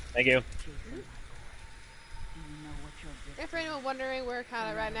 Thank you. And for anyone wondering, we're kind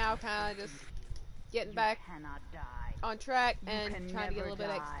of right now kind of just getting back on track and trying to get a little bit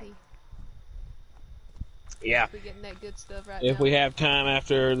of XP. Yeah. We're getting that good stuff right now. If we have time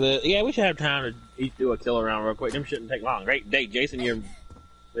after the... Yeah, we should have time to each do a kill around real quick. Them shouldn't take long. Great day, Jason.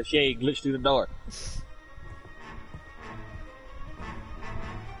 The shade glitched through the door.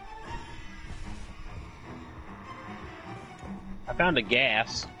 I found a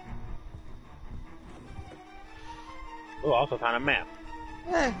gas. Oh, I also found a map.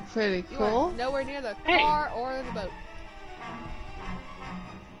 Yeah, pretty You cool. are nowhere near the car or the boat.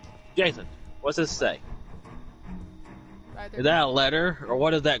 Jason, what's this say? Right there. Is that a letter, or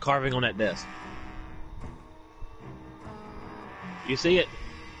what is that carving on that desk? You see it?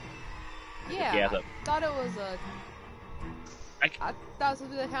 Yeah, Yeah, I thought it was a... I thought it was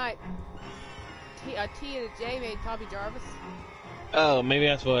going to be kind of a T and a J made Tommy Jarvis. Oh, maybe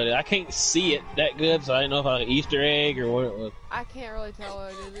that's what it is. I can't see it that good, so I didn't know if it was an Easter egg or what it was. I can't really tell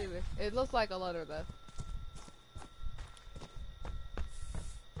what it is either. It looks like a letter though.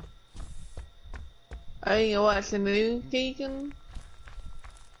 Are you watching the new Keegan?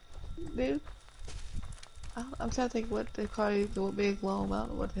 Dude? I'm trying to think what they call you, what big long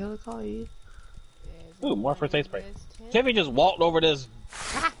amount, what the hell they call you. Ooh, more first aid spray. Tiffany just walked over this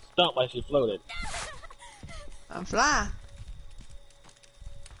stump like she floated. I'm fly.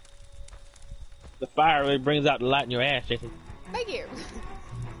 The fire really brings out the light in your ass, Jason. Thank you.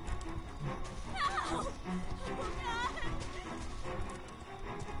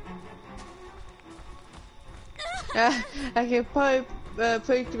 I can probably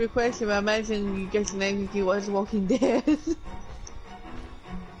put the question, but I imagine you get the name if you watch Walking Dead.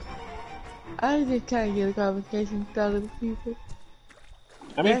 I just kind of get a conversation out of the people.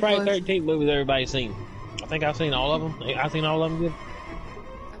 How many Friday 13 movies everybody's seen? I think I've seen all of them. I've seen all of them good.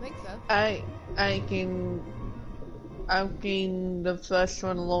 I think so. I've seen the first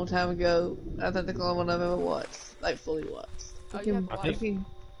one a long time ago. I think the only one I've ever watched, like fully watched. Oh, you have to watch, you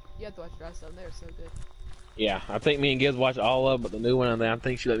you have to watch the rest of them. They're so good. Yeah, I think me and Gibbs watched all of them, but the new one, I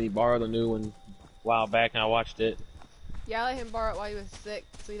think she let me borrow the new one a while back, and I watched it. Yeah, I let him borrow it while he was sick,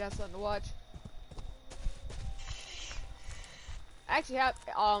 so he'd have something to watch. I actually have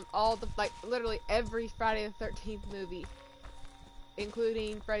all the, like, literally every Friday the 13th movie,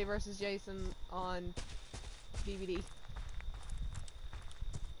 including Freddy vs. Jason on DVD.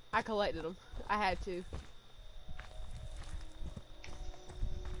 I collected them. I had to.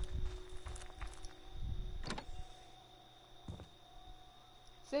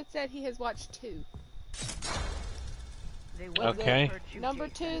 Sid said he has watched 2. Okay. Number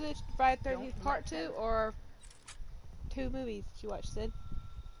 2, the Friday the 13th Part 2, or 2 movies that you watched, Sid?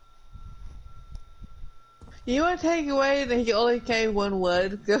 You want to take away that he only came one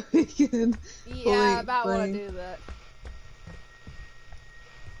word? So he can Yeah, I about want to do that.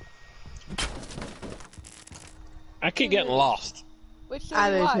 I keep getting lost. Which should I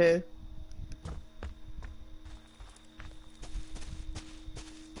you do watch? too.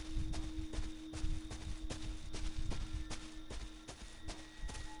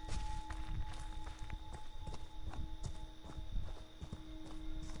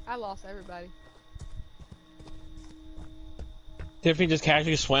 I lost everybody. Tiffany just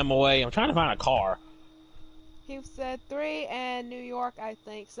casually swam away. I'm trying to find a car. He said 3 and New York, I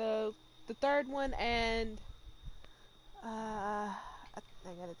think. So the third one and I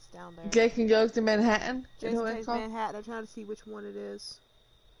got it's down there. Jason Goes to Manhattan. Is that Jason what Takes it's called? Manhattan. I'm trying to see which one it is.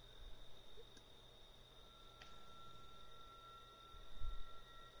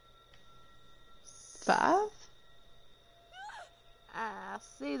 Five? I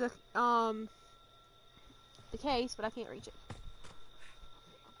see the case, but I can't reach it.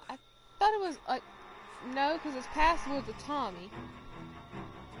 I thought it was like no, because it's past the woods of Tommy.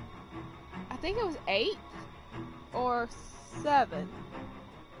 I think it was 8 or 7.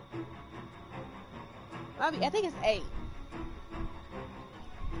 I think it's 8.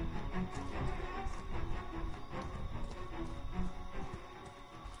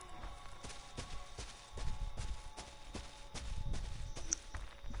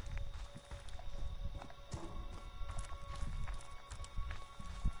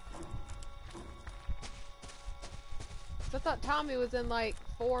 thought Tommy was in like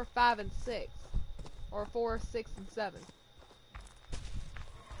 4, 5, and 6. Or 4, 6, and 7.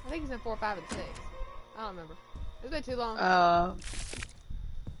 I think he's in 4, 5, and 6. I don't remember. It's been too long. I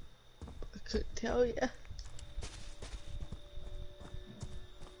couldn't tell you.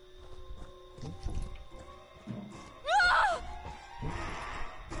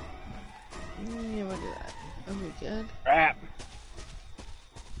 Yeah, we'll do that. That'll be good. Crap.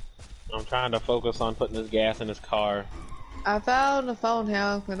 I'm trying to focus on putting this gas in this car. I found a phone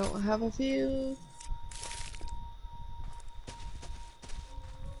house. I don't have a fuse.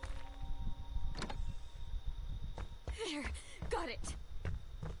 There, got it.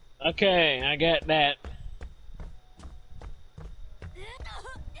 Okay, I got that.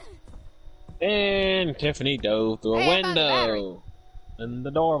 And Tiffany dove through a Hey, I found the battery. window. And the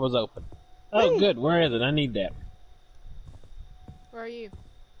door was open. Oh, Hey. good. Where is it? I need that. Where are you?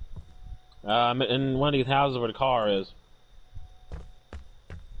 I'm in one of these houses where the car is.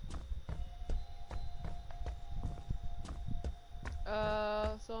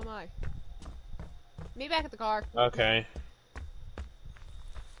 So am I. Meet back at the car. Okay.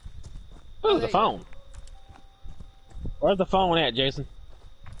 Oh, Ooh, the there you phone. Where's the phone at, Jason?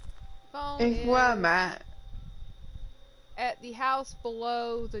 Phone It's is where I'm at. at the house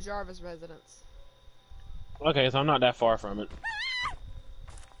below the Jarvis residence. Okay, so I'm not that far from it.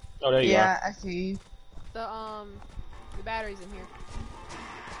 Oh, there you Yeah, I see. The battery's in here.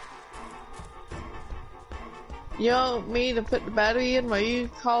 You want me to put the battery in while you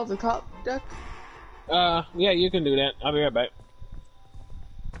call the cop, Duck? are. Yeah, you can do that. I'll be right back.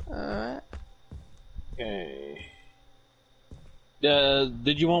 Alright. Okay.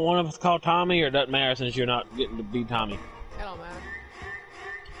 Did you want one of us to call Tommy, or doesn't matter since you're not getting to be Tommy? That don't matter.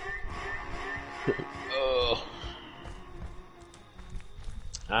 Oh.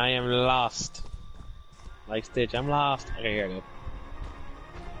 I am lost. Like Stitch, I'm lost. Okay, here I go.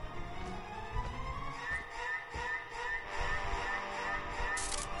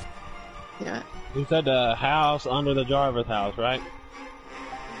 Yeah. You said the house under the Jarvis house, right?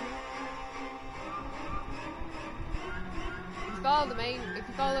 If you follow the main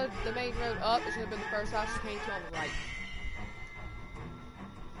road up, it should have been the first house you came to on the right.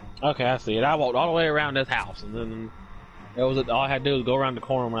 Okay, I see it. I walked all the way around this house, and then that was it. All I had to do was go around the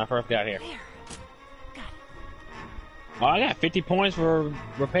corner when I first got here. There. Got it. Well, I got 50 points for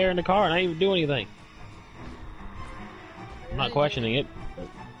repairing the car, and I didn't even do anything. I'm not questioning it.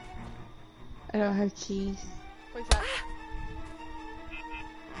 I don't have keys. What's that?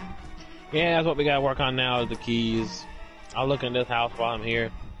 Yeah, that's what we gotta work on now is the keys. I'll look in this house while I'm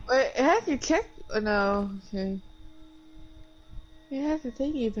here. Wait, it has to check. Oh, no, okay. It has to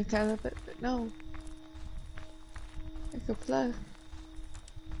think even kind of, but no. It's a plus.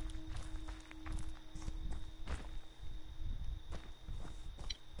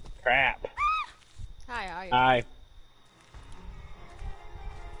 Crap. Hi. Hi.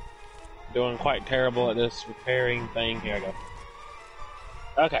 Doing quite terrible at this repairing thing. Here I go.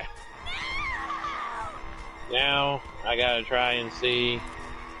 Okay. Now, I gotta try and see.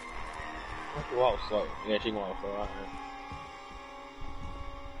 Why she walk slow? Yeah, she can walk slow. Alright.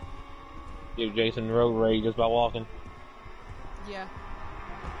 Give Jason road rage just by walking. Yeah.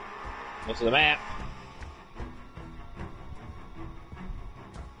 This is the map.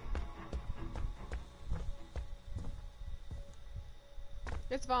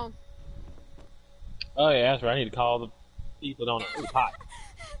 It's phone. Oh yeah, that's right. I need to call the people on it. Ooh, pot.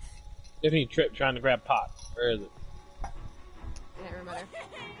 Tiffany tripped trying to grab pot. Where is it? It didn't matter.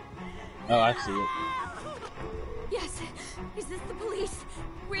 Oh, I see it. Yes. Is this the police?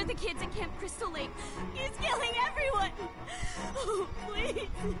 We're the kids at Camp Crystal Lake. He's killing everyone. Oh, please.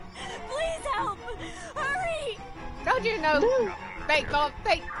 Please help. Hurry. Don't you know fake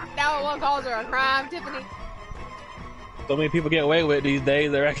 911 calls are a crime, Tiffany? So many people get away with it these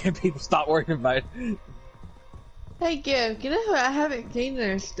days, I reckon people stop worrying about it. Hey, Gib, you know who I haven't seen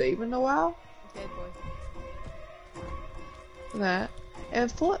in Steve in a while? Dead boy. That. And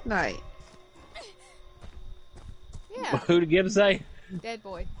Fortnite. Yeah. Who did Gibbs say? Dead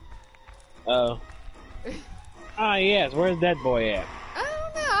boy. Oh. Ah, yes. Where's that boy at? I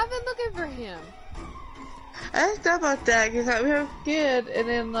don't know. I've been looking for him. I asked about that because we were a kid, and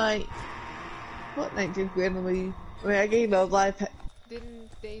then like Fortnite just randomly. I mean, I gave him a life. Didn't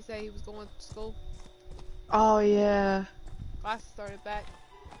he say he was going to school? Oh yeah, Class started back.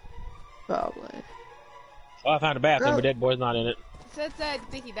 probably. Oh, I found a bathroom, No. but that boy's not in it. Said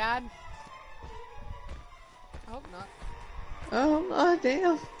think he died. I hope not. Oh no,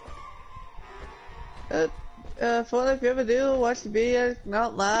 damn. Fortnite, if you ever do watch the video,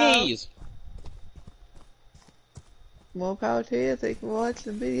 not live. Keys! More power to you. Thank you for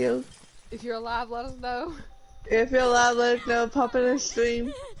watching the videos. If you're alive, let us know. If you're alive, let us know. Pop in the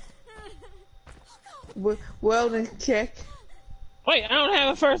stream. Wellness check. Wait, I don't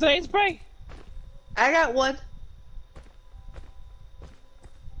have a first aid spray. I got one.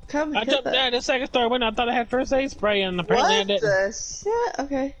 Come I jumped down the second story window. I thought I had first aid spray, and apparently I didn't. What the shit?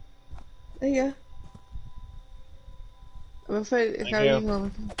 Okay. There you go. I'm afraid it's not even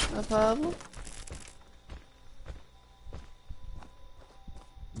no problem.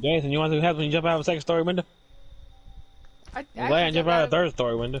 Jason, you want to help when you jump out of a second story window? I'm glad I jumped out of a third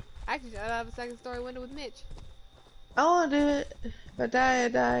story window. Actually, I have a second story window with Mitch. I want to do it. If I die, I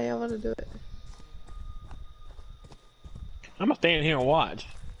die. I want to do it. I'm gonna stand here and watch.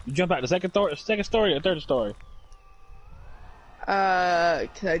 You jump out the second story or third story? Can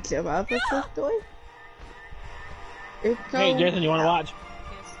I jump out the first story? Hey, Jason, you want to watch?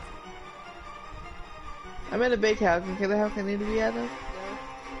 Yes. I'm in a big house. Can the house I need to be at? No.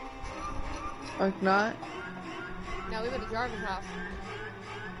 Or if not? No, we went to Jarvis' house.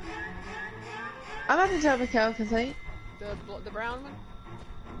 I'm at the Jarvis house, I think. The brown one?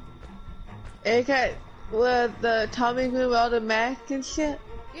 Okay, with the Tommy room with all the masks and shit?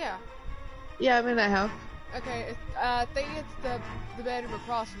 Yeah. Yeah, I'm in that house. Okay, I think it's the bedroom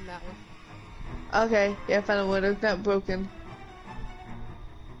across from that one. Okay, yeah, I found a window. It's not broken.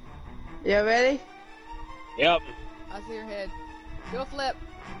 You ready? Yep. I see her head. Go flip.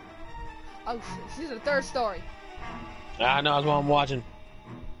 Oh shit, she's in the third story. I know, that's what I'm watching.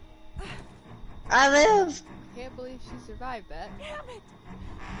 I live! Can't believe she survived that. Damn it!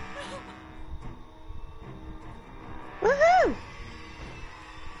 Woohoo!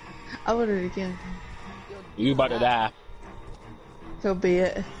 I want it again. You about to die. So be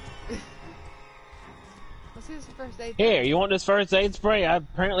it. Let's see this first aid. Here, you want this first aid spray? I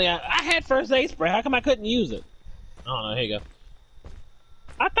had first aid spray. How come I couldn't use it? Oh no, here you go.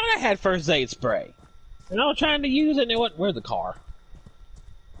 I thought I had first aid spray. And I was trying to use it and it went, where's the car?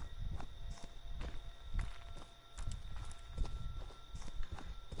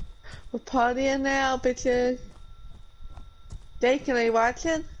 We're partying now, bitches. Dave, can I watch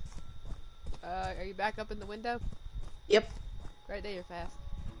it? Are you back up in the window? Yep. Right there, you're fast.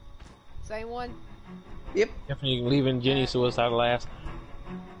 Same one? Yep. Definitely leaving Jenny suicidal last.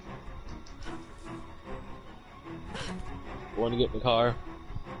 Going to get in the car.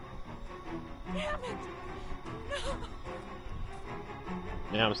 Damn it! No!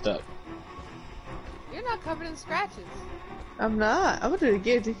 Now I'm stuck. You're not covered in scratches. I'm not. I'm gonna do it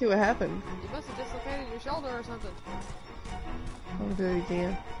again to see what happened. You must have dislocated your shoulder or something. I'm gonna do it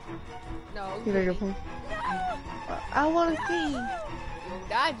again. No, Here I go, Jenny. please. I wanna see. You'll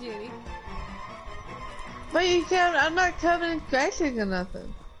die, Jenny. But you can't, I'm not covered in scratches or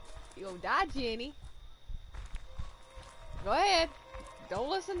nothing. You'll die, Jenny. Go ahead. Don't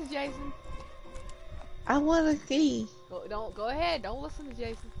listen to Jason. I wanna see. Go ahead. Don't listen to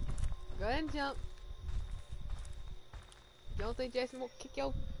Jason. Go ahead and jump. You don't think Jason will kick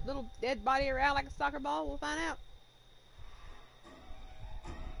your little dead body around like a soccer ball? We'll find out.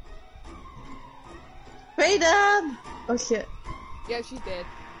 Freedom! Oh shit. Yeah, she's dead.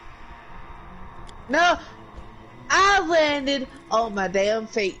 No! I landed on my damn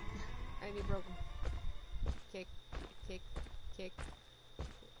feet. And you broke him. Kick. Kick.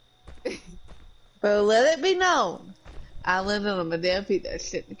 Kick. But let it be known, I landed on my damn feet. That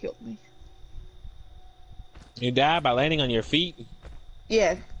shit that killed me. You died by landing on your feet?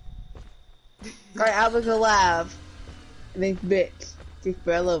 Yeah. Right, I was alive. And this bitch just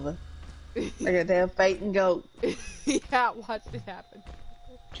fell over. Like a damn fainting goat. Yeah, watch it happen.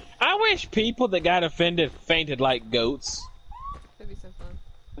 I wish people that got offended fainted like goats. That'd be so fun.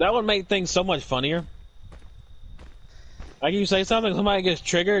 That would make things so much funnier. Like you say something, somebody gets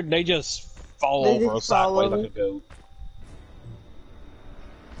triggered, and they just fall They over just sideways fall like a goat.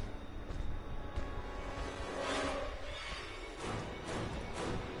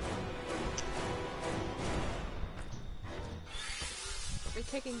 They're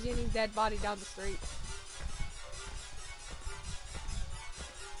kicking Jenny's dead body down the street.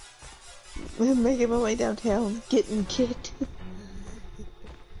 I'm making my way downtown, getting kicked.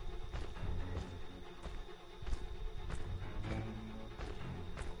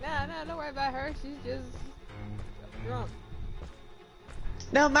 Nah, don't worry about her. She's just drunk.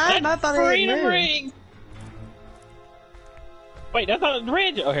 No, my body ain't Freedom moved. ring! Wait, that's not a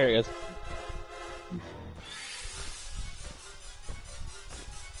bridge. Oh, here it is.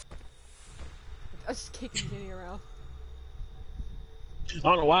 I was just kicking Jenny around. I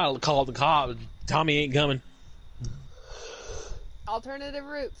don't know why I called the cops. Tommy ain't coming. Alternative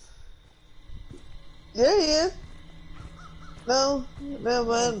routes. There he is. No, no, You're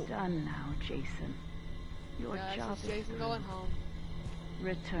man. done now, Jason. Your No, job that's just is Jason through. going home.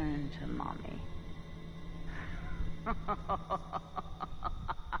 Return to mommy.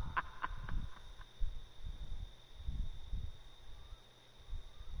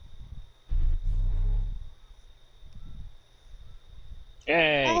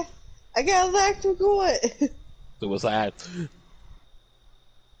 Hey, I got electrical what? suicide.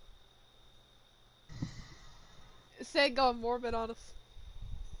 Said going morbid on us.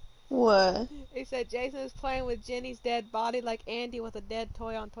 What? He said Jason is playing with Jenny's dead body like Andy with a dead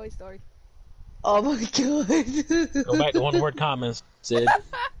toy on Toy Story. Oh my god. Go back to one word comments, Sid.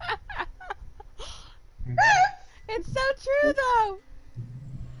 It's so true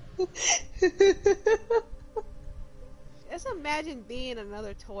though. Just imagine being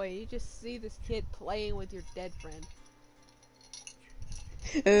another toy. You just see this kid playing with your dead friend.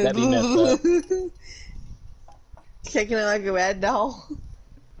 That'd be messed up. Shaking it like a rag doll.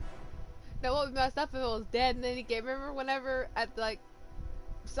 Now what would be messed up if it was dead and then he gave, remember whenever at like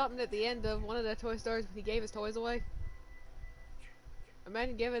something at the end of one of the Toy Stories when he gave his toys away?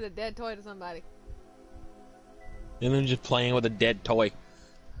 Imagine giving a dead toy to somebody. And then just playing with a dead toy.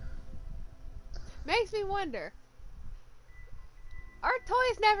 Makes me wonder. Our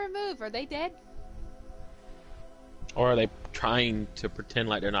toys never move. Are they dead? Or are they trying to pretend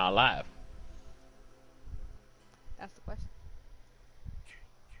like they're not alive? That's the question.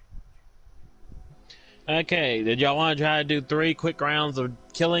 Okay, did y'all want to try to do 3 quick rounds of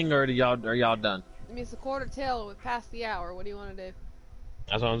killing, or are y'all done? I mean, it's a quarter till. We're past the hour. What do you want to do?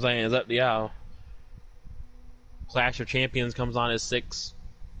 That's what I'm saying. It's up to y'all. Clash of Champions comes on at 6.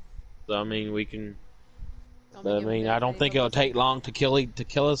 So I mean, we can. But, I mean, I don't think it'll take long to kill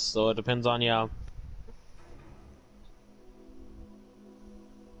us. So it depends on y'all.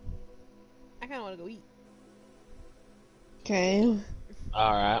 I kind of want to go eat. Okay.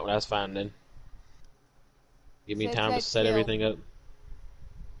 All right, well, that's fine then. Give me Sid time to said set kill. everything up.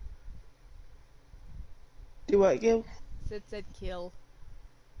 Do what, Gil? Sid said kill.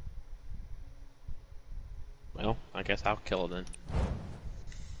 Well, I guess I'll kill it then.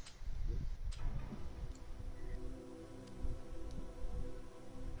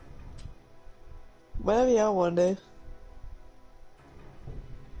 Whatever y'all want to do.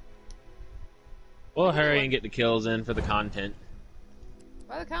 We'll hurry and get the kills in for the content.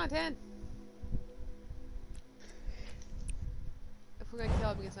 By the content. If we're gonna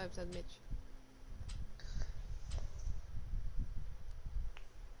kill him, we can sign up said Mitch.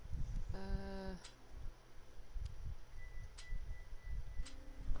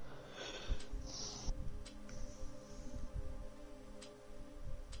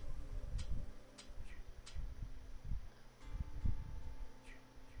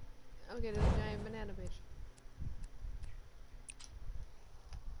 I'm getting a giant banana bitch.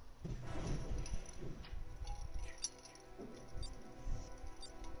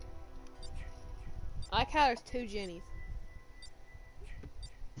 I like how there's 2 Jennies.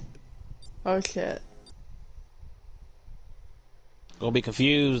 Oh shit. Gonna be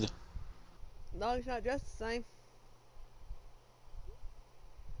confused. No, it's not just the same.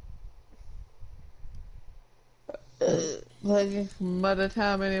 Like mother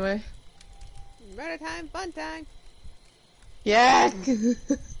time anyway. Murder time, fun time. Yeah!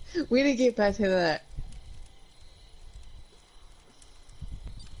 We need to get back to that.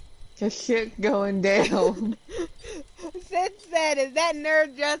 Cause shit going down. Sid said, is that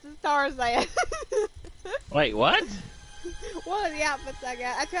nerd dressed as Tarzan? Wait, what? One of the outfits I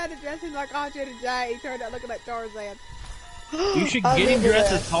got. I tried to dress him like Andre the Giant. He turned out looking like Tarzan. You should I'll get him give you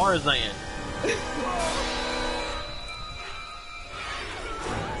dressed that. as Tarzan.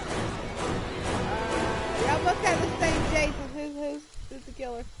 Y'all must have the same Jason. Who's the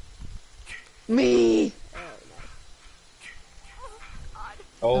killer? Me! Oh,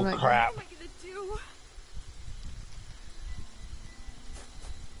 Oh my crap. What am I gonna do?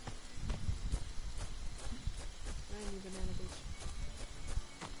 I need banana bitch.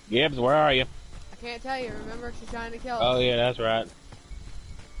 Gibbs, where are you? I can't tell you. Remember, she's trying to kill us. Oh, yeah, that's right.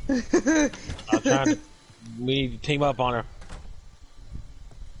 I'm trying to. We need to team up on her.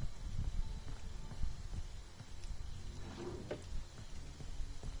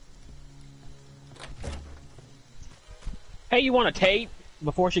 Hey, you want a tape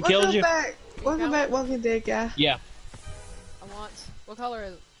before she kills you? Back. Welcome back, Walking Dead guy. Yeah, I want. What color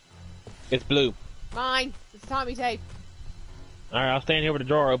is it? it's blue. Mine. It's Tommy tape. Alright, I'll stand here with the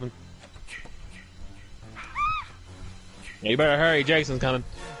drawer open. Yeah, you better hurry, Jason's coming.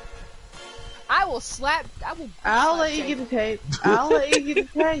 I will slap. I will. I'll slap let you Jason. get the tape. I'll let you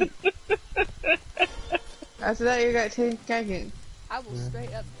get the tape. After that, you got 10 cacking. I will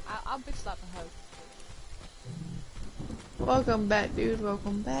straight up. I'll bitch slap a hoe. Welcome back, dude.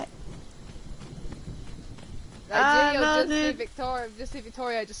 Welcome back. That video no, just see dude.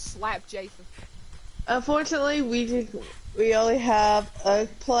 Victoria just slapped Jason. Unfortunately, we only have a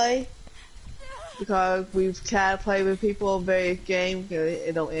play because we've tried to play with people in various games and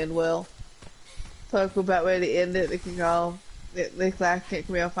it don't end well. So we're about ready to end it. They can go. The class can't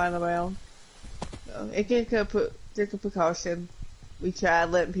come out and find around. So it can take a precaution. We tried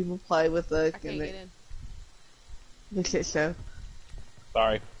letting people play with us I can't get in. the shit show.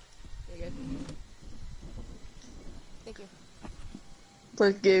 Sorry. You're good. Thank you.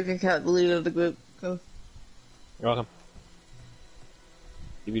 First game can count the leader of the group. Go. You're welcome.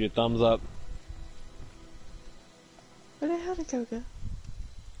 Give you the thumbs up. Where the hell did Go go?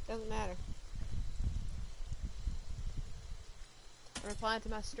 Doesn't matter. I'm replying to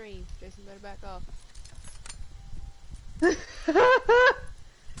my stream. Jason better back off.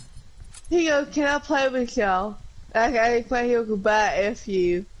 He goes, can I play with y'all? I can play here goodbye F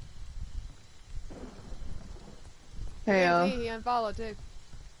you. Hang on. He unfollowed too.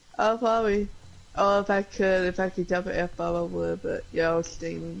 Oh, probably. Oh, if I could jump an F-bomb, I would, but y'all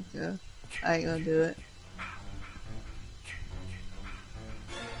steaming, so I ain't gonna do it.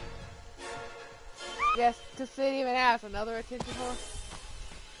 Yes, to sit even ask another attention whore.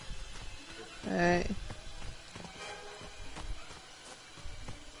 Alright.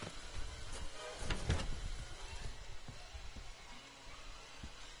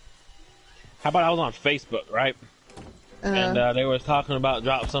 How about I was on Facebook, right? And they were talking about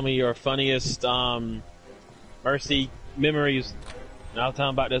drop some of your funniest Mercy memories. And I was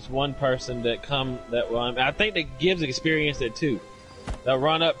talking about this one person that I think that Gibbs experienced it too. They'll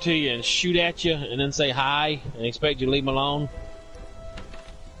run up to you and shoot at you and then say hi and expect you to leave them alone.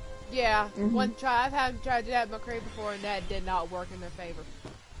 Yeah, I've had tried to do that in McCree before, and that did not work in their favor.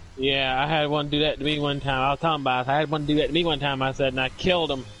 Yeah, I had one do that to me one time. I was talking about it. I had one do that to me one time. I said, and I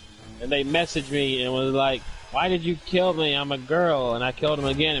killed him. And they messaged me and was like, why did you kill me? I'm a girl. And I killed him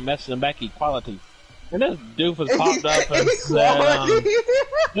again and messaged them back equality. And this doofus popped up and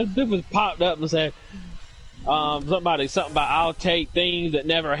said, something about I'll take things that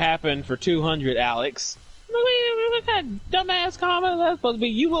never happened for 200, Alex. What kind of dumbass comment is that supposed to be?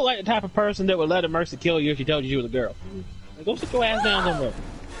 You look like the type of person that would let a Mercy kill you if she told you she was a girl. Like, go sit your ass down somewhere.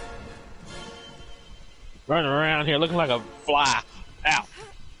 Running around here looking like a fly. Ow.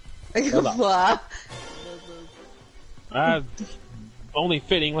 Like a fly. Only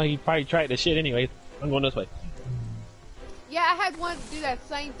fitting, like he probably tried the shit anyway. I'm going this way. Yeah, I had one do that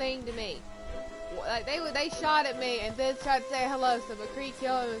same thing to me. Like they shot at me and then tried to say hello. So McCree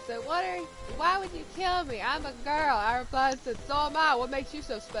killed him and said, why would you kill me? I'm a girl. I replied and said, so am I. What makes you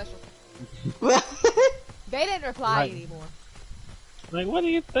so special? They didn't reply anymore. Like, what do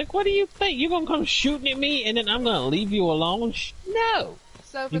you think? What do you think? You're gonna come shooting at me and then I'm gonna leave you alone? No.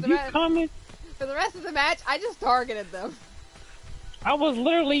 So for the rest of the match, I just targeted them. I was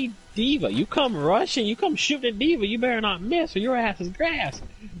literally Diva. You come rushing, you come shooting at Diva, you better not miss or your ass is grass.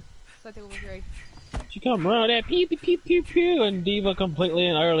 So I think we'll agree. She come running that pew pew pew pew pew and Diva completely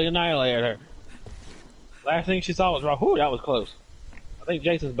and utterly annihilated her. Last thing she saw was raw. Ooh, that was close. I think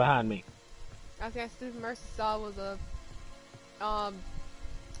Jason's behind me. I think Stupid Mercy saw was a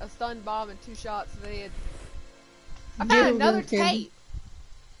stun bomb and 2 shots. So they had. I found another tape.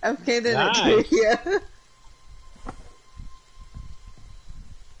 Okay, then nice. Yeah.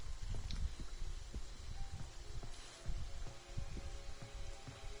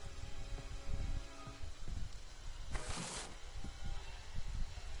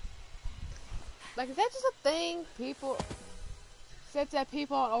 Like, is that just a thing? People said that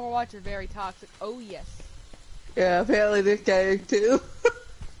people on Overwatch are very toxic. Oh yes. Yeah, apparently this guy is too.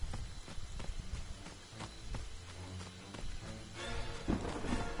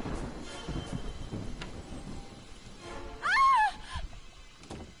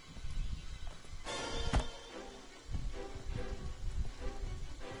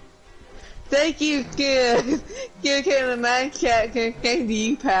 Thank you, kid. Kid came to my chat, came to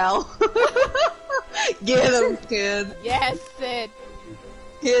you, pal. Get him, kid. Yes, Sid.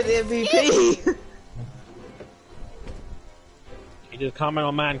 Kid MVP. He just commented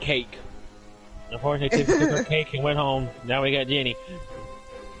on mine cake. Unfortunately, took her cake and went home. Now we got Jenny.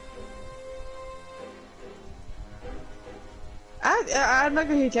 I'm not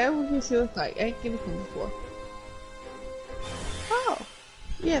gonna tell you what she looks like. I ain't gonna come before. Oh.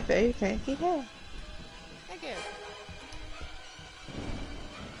 Yeah, very fancy hair. Thank you.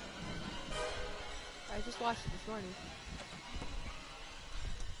 I just watched it this morning.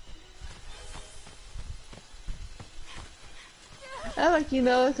 I'm like, you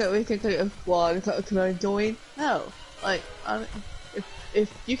know, like, we can click a squad, can I join? No. Like,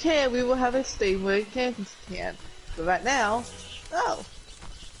 if you can, we will have a stream where you can. But right now, no.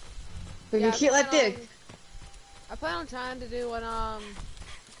 But you can't let Dick. I plan on trying to do an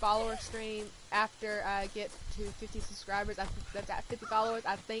follower stream after I get to 50 subscribers. That's at 50 followers.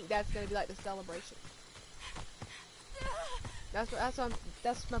 I think that's gonna be like the celebration.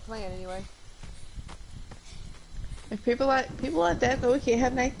 That's my plan anyway. If people like that, then we can't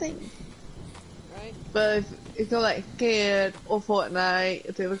have nice things. Right. But if you're like Kid or Fortnite,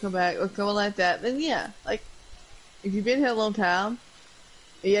 if they ever come back or someone like that, then yeah, like if you've been here a long time,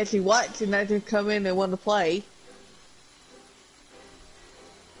 and you actually watch and not just come in and want to play,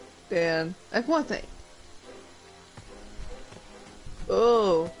 then that's one thing.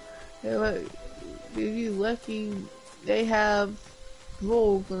 Oh, hey, look, you lucky they have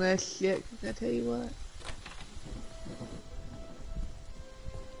rules and that shit. Can I tell you what?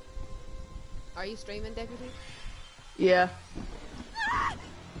 Are you streaming, Deputy? Yeah. I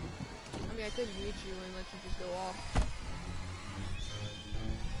mean, I could mute you and let you just go off.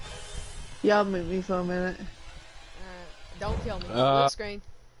 Y'all mute me for a minute. Don't kill me. Flip screen.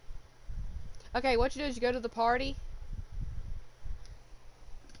 Okay, what you do is you go to the party.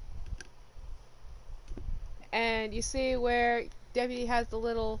 And you see where Deputy has the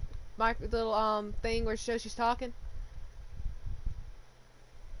little thing where it shows she's talking.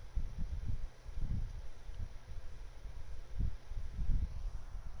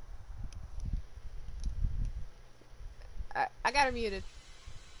 I got her muted.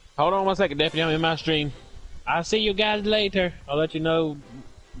 Hold on 1 second, Deputy. I'm in my stream. I'll see you guys later. I'll let you know.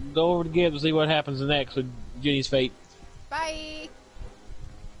 Go over to Gibbs and see what happens next with Jenny's fate. Bye.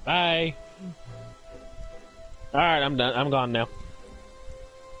 Bye. Alright, I'm done. I'm gone now.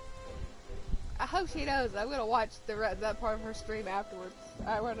 I hope she knows. I'm gonna watch that part of her stream afterwards.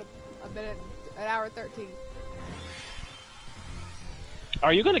 I went a minute, an hour 13.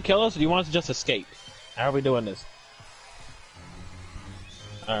 Are you gonna kill us or do you want us to just escape? How are we doing this?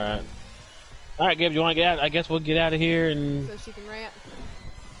 Alright. Alright, Gibbs, you wanna get out? I guess we'll get out of here and... So she can rant?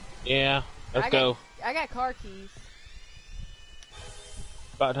 Yeah, let's go. I got car keys.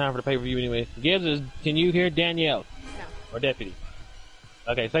 About time for the pay-per-view anyway. Gibbs, can you hear Danielle? No. Or Deputy?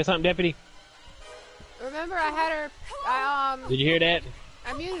 Okay, say something, Deputy. Remember, I had her, Did you hear that?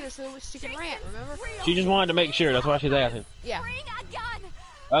 I muted her so she could rant, remember? She just wanted to make sure, that's why she's asking. Yeah.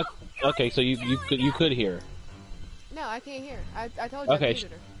 Okay, so you could hear her. No, I can't hear. I told you I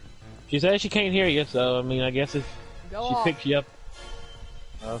muted her. She says she can't hear you, so I mean, I guess if she picks you up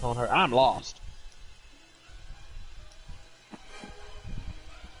on her. I'm lost.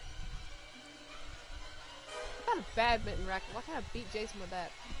 What kind of badminton racket? Why can't I beat Jason with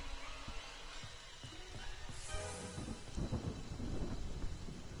that?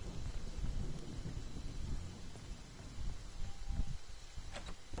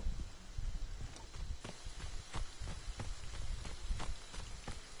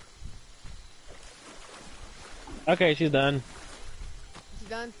 Okay, she's done. She's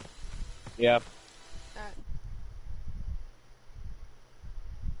done? Yep. Alright.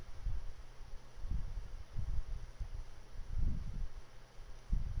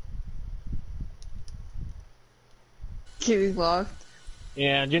 Jenny's lost.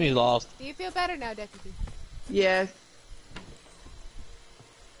 Yeah, Jenny's lost. Do you feel better now, Deputy? Yes.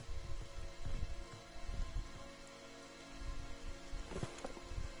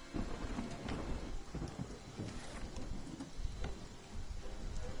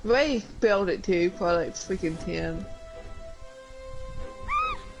 Ray spelled it too, probably like freaking 10.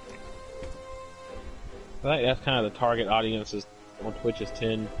 I think that's kind of the target audience is on Twitch is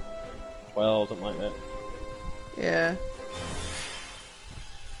 10, 12, something like that. Yeah.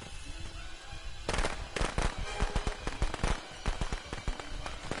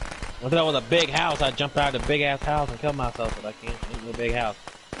 If that was a big house, I'd jump out of the big ass house and kill myself, but I can't. It's a big house.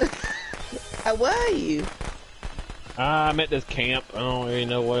 Where are you? I'm at this camp. I don't really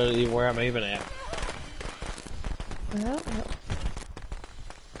know where I'm even at. Well.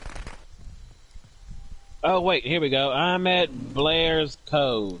 Oh wait, here we go. I'm at Blair's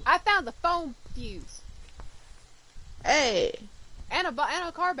Cove. I found the phone fuse. Hey. And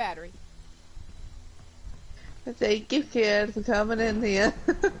a car battery. Thank you, kid, for coming in here.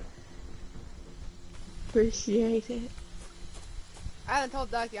 Appreciate it. I done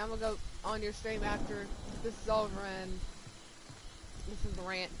told Ducky I'm gonna go on your stream after this is over and listen to the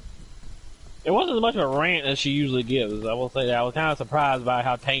rant. It wasn't as much of a rant as she usually gives. I will say that. I was kind of surprised by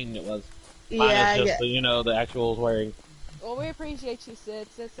how tame it was. Yeah, just the actual swearing. Well, we appreciate you, Sid.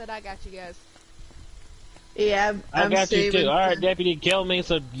 Sid said I got you guys. Yeah, I I'm got you saving too. Alright, some- deputy, kill me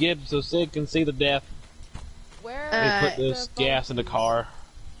so Sid can see the death. Where Let me is put this the phone gas in the car.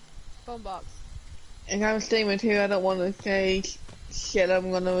 phone box? And I'm saving too. I don't want to say shit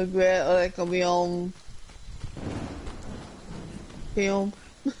I'm gonna regret or like gonna be on film.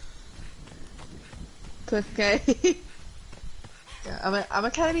 Okay. Yeah, I'm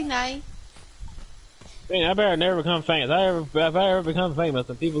a try to be nice. Man, I better never become famous. If I ever become famous,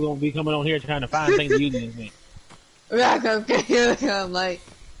 then people gonna be coming on here trying to find things to use against me. I'm like,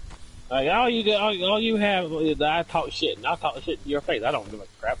 Like all you have is I talk shit, and I'll talk shit to your face. I don't give a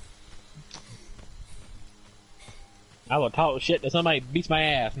crap. I will talk shit till somebody beats my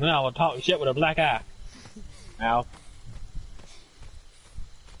ass, and then I will talk shit with a black eye. Ow.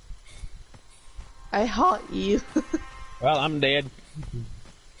 I haunt you. Well, I'm dead.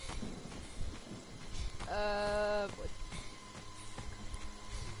 What-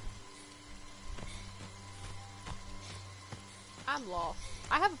 I'm lost.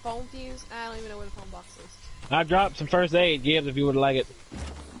 I have a phone fuse, and I don't even know where the phone box is. I dropped some first aid, Gibbs, if you would like it.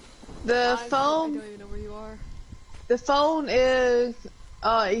 The I phone, don't even know where you are. the phone is,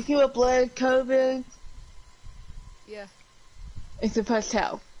 if you have blood COVID, Yeah. it's a press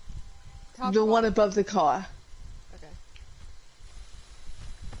out. Top The one bottom. above the car.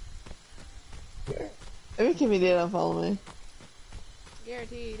 Okay. Every time you did unfollow me.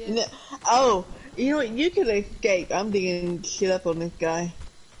 Guaranteed it. No, oh, you know what? You could escape. I'm digging shit up on this guy.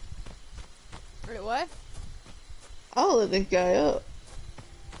 Wait, what? I'll let this guy up.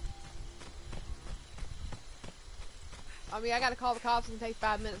 I mean, I gotta call the cops and take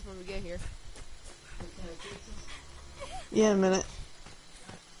 5 minutes when we get here. Yeah, in a minute.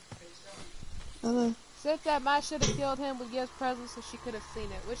 I know. Sid said I should have killed him with Gibbs' presence so she could have seen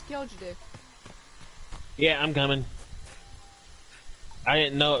it. Which killed you do? Yeah, I'm coming. I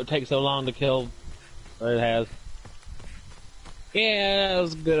didn't know it would take so long to kill, but it has. Yeah, that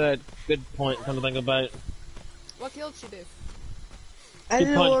was a good point. Come to think about it. What killed you do? I She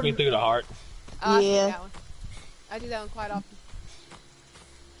didn't punched order- me through the heart. Oh, I see Yeah. that one. I do that one quite often.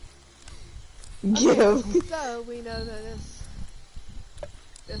 Yeah. So we know that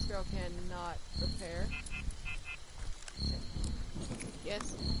this girl cannot repair.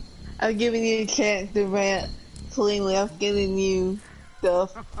 Yes. I'm giving you a chance to rant cleanly. I'm getting you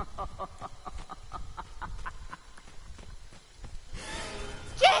stuff.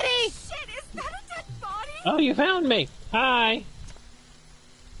 Jenny! Shit, is that a dead body? Oh, you found me. Hi.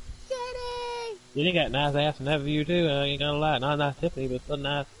 Jenny! You got nice ass and have you too. I ain't gonna lie. Not nice Tiffany, but so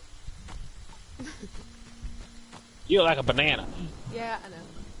nice. You look like a banana. Yeah, I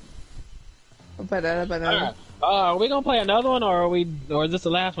know. Banana. Alright. Are we gonna play another one, or is this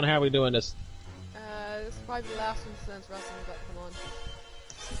the last one? How are we doing this? This is probably the last one since Russell's got to come on.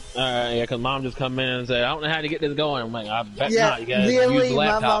 Alright, yeah, 'cause Mom just come in and said, I don't know how to get this going. I'm like, I bet Yeah, not. You gotta use literally, the my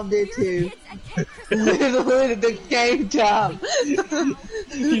laptop. mom did too. Kids at Camp Crystal. Literally the same time.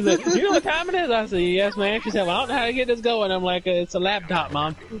 She's like, you know what time it is? I said, yes, ma'am. She said, well, I don't know how to get this going. I'm like, it's a laptop,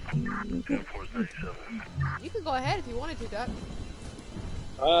 Mom. You can go ahead if you wanted to, Duck.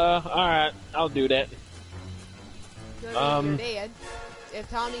 Alright, I'll do that. You're dead. If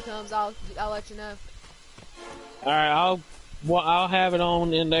Tommy comes, I'll let you know. Alright, I'll have it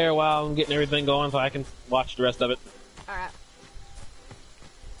on in there while I'm getting everything going so I can watch the rest of it. Alright.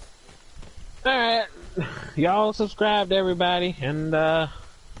 Alright. Y'all subscribe to everybody, and I'll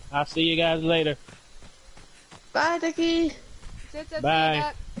see you guys later. Bye, Dickie. Sit, Bye.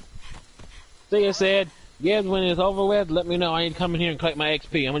 Duck. See you, Sid. Gibbs, when it's over with, let me know. I need to come in here and collect my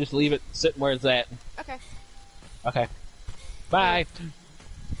XP. I'm gonna just leave it sitting where it's at. Okay. Okay. Bye.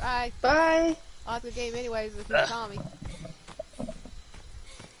 Bye. Bye. I'll have the game anyways if he's Tommy.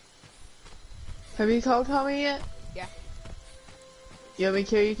 Have you called Tommy yet? Yeah. You want me to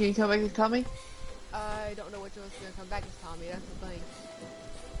kill you? Can you come back as Tommy? I don't know which one's gonna come back as Tommy, that's the thing.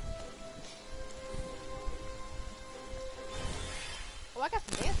 Oh, I got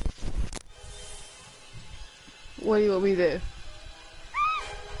some dancing. What do you want me to do?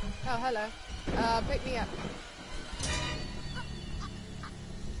 Oh, hello. Pick me up.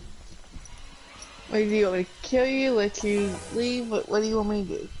 What do you want me to kill you? Let you leave? What do you want me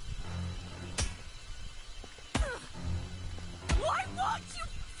to do? Why won't you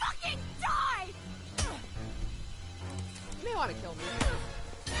fucking die? You may want to kill me.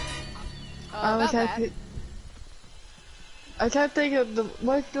 I About that. can't think of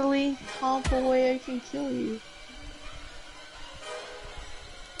what's the least harmful way I can kill you.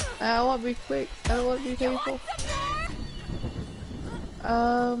 I want to be quick. I don't want to be painful.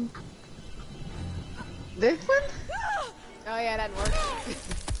 This one? Oh yeah, that worked.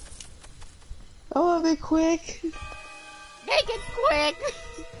 Oh, be quick. Make it quick!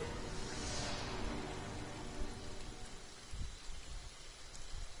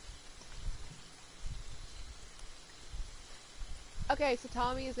 Okay, so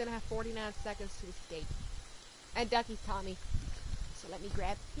Tommy is gonna have 49 seconds to escape. And Ducky's Tommy. So let me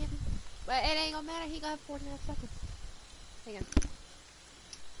grab him. But it ain't gonna matter, he gonna have 49 seconds. Hang on.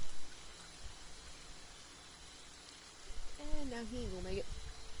 And now he ain't gonna make it.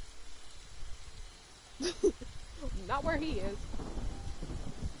 Not where he is.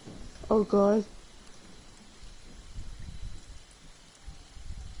 Oh god.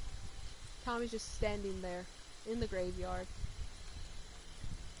 Tommy's just standing there. In the graveyard.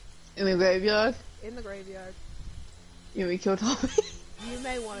 In the graveyard? In the graveyard. You mean kill Tommy? You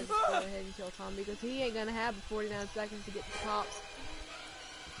may want to just go ahead and kill Tommy because he ain't gonna have 49 seconds to get the cops.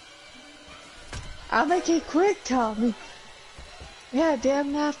 I'll make it quick, Tommy. Yeah,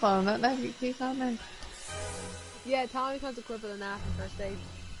 damn knife on that knife you keep on me. Yeah, Tommy comes equipped with a knife and first aid.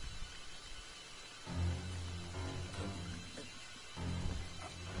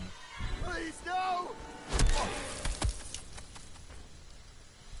 Please, no!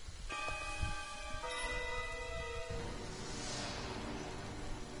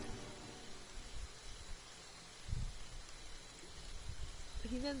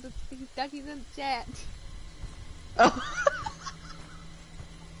 Ducky's in the chat. Oh.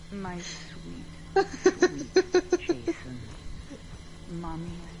 My sweet, sweet Jason. Mommy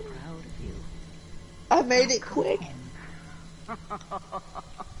is proud of you. I made it quick.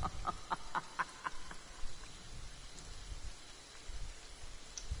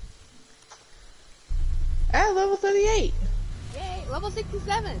 At level 38. Yay, level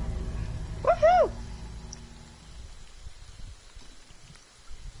 67. Woohoo!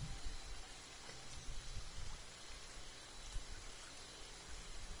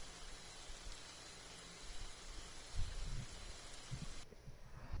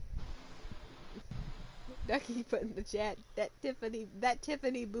 Ducky put in the chat that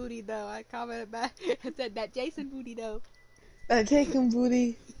Tiffany booty though. I commented back and said that Jason booty though. Take him,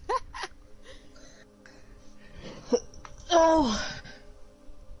 booty. Oh.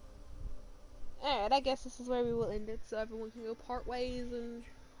 Alright, I guess this is where we will end it so everyone can go part ways and...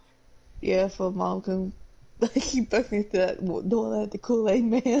 Yeah, for Mom can keep booking through that door like the Kool-Aid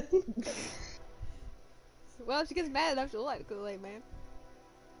man. Well, if she gets mad enough, she'll like the Kool-Aid man.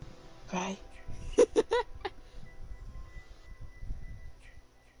 Right.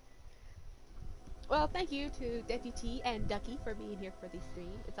 Well, thank you to Deputy and Ducky for being here for these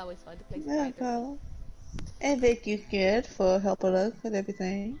streams. It's always fun to play some No Friday. problem. And thank you, Kid, for helping us with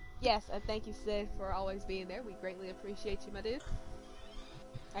everything. Yes, and thank you, Sid, for always being there. We greatly appreciate you, my dude.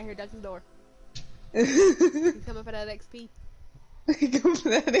 I hear Ducky's door. He's coming for that XP. Come for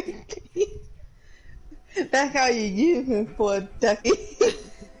that XP. That's how you use him for, Ducky.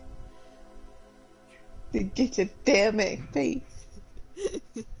 To get your damn XP.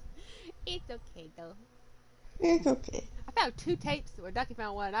 It's okay, though. It's okay. I found 2 tapes, where Ducky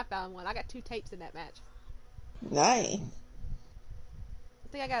found one and I found one. I got 2 tapes in that match. Nice. I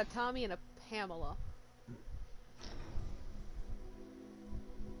think I got a Tommy and a Pamela.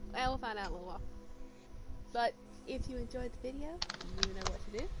 Well, we'll find out in a little while. But if you enjoyed the video, you know what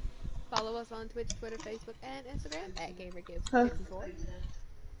to do. Follow us on Twitch, Twitter, Facebook, and Instagram at GamerGives54.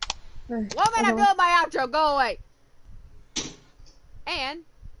 One minute, I'm doing my outro. Go away. And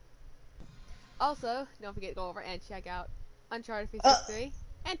also, don't forget to go over and check out Uncharted363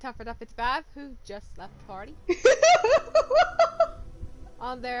 and TougherDuck55, who just left the party,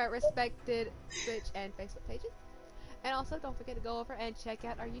 on their respected Twitch and Facebook pages. And also, don't forget to go over and check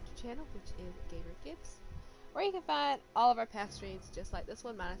out our YouTube channel, which is GamerGives, where you can find all of our past streams, just like this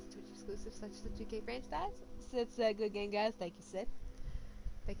one, minus the Twitch exclusives such as the 2K franchise. Sid said, good game, guys. Thank you, Sid.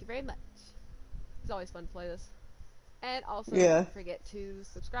 Thank you very much. It's always fun to play this. And also, don't forget to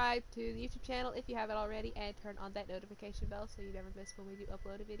subscribe to the YouTube channel if you haven't already, and turn on that notification bell so you never miss when we do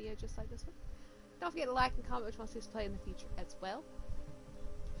upload a video just like this one. Don't forget to like and comment which ones to play in the future as well.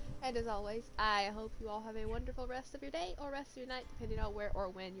 And as always, I hope you all have a wonderful rest of your day or rest of your night, depending on where or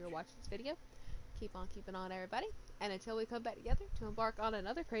when you're watching this video. Keep on keeping on, everybody. And until we come back together to embark on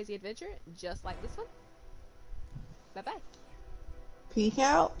another crazy adventure just like this one, bye-bye. Peace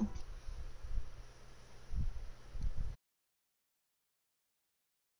out.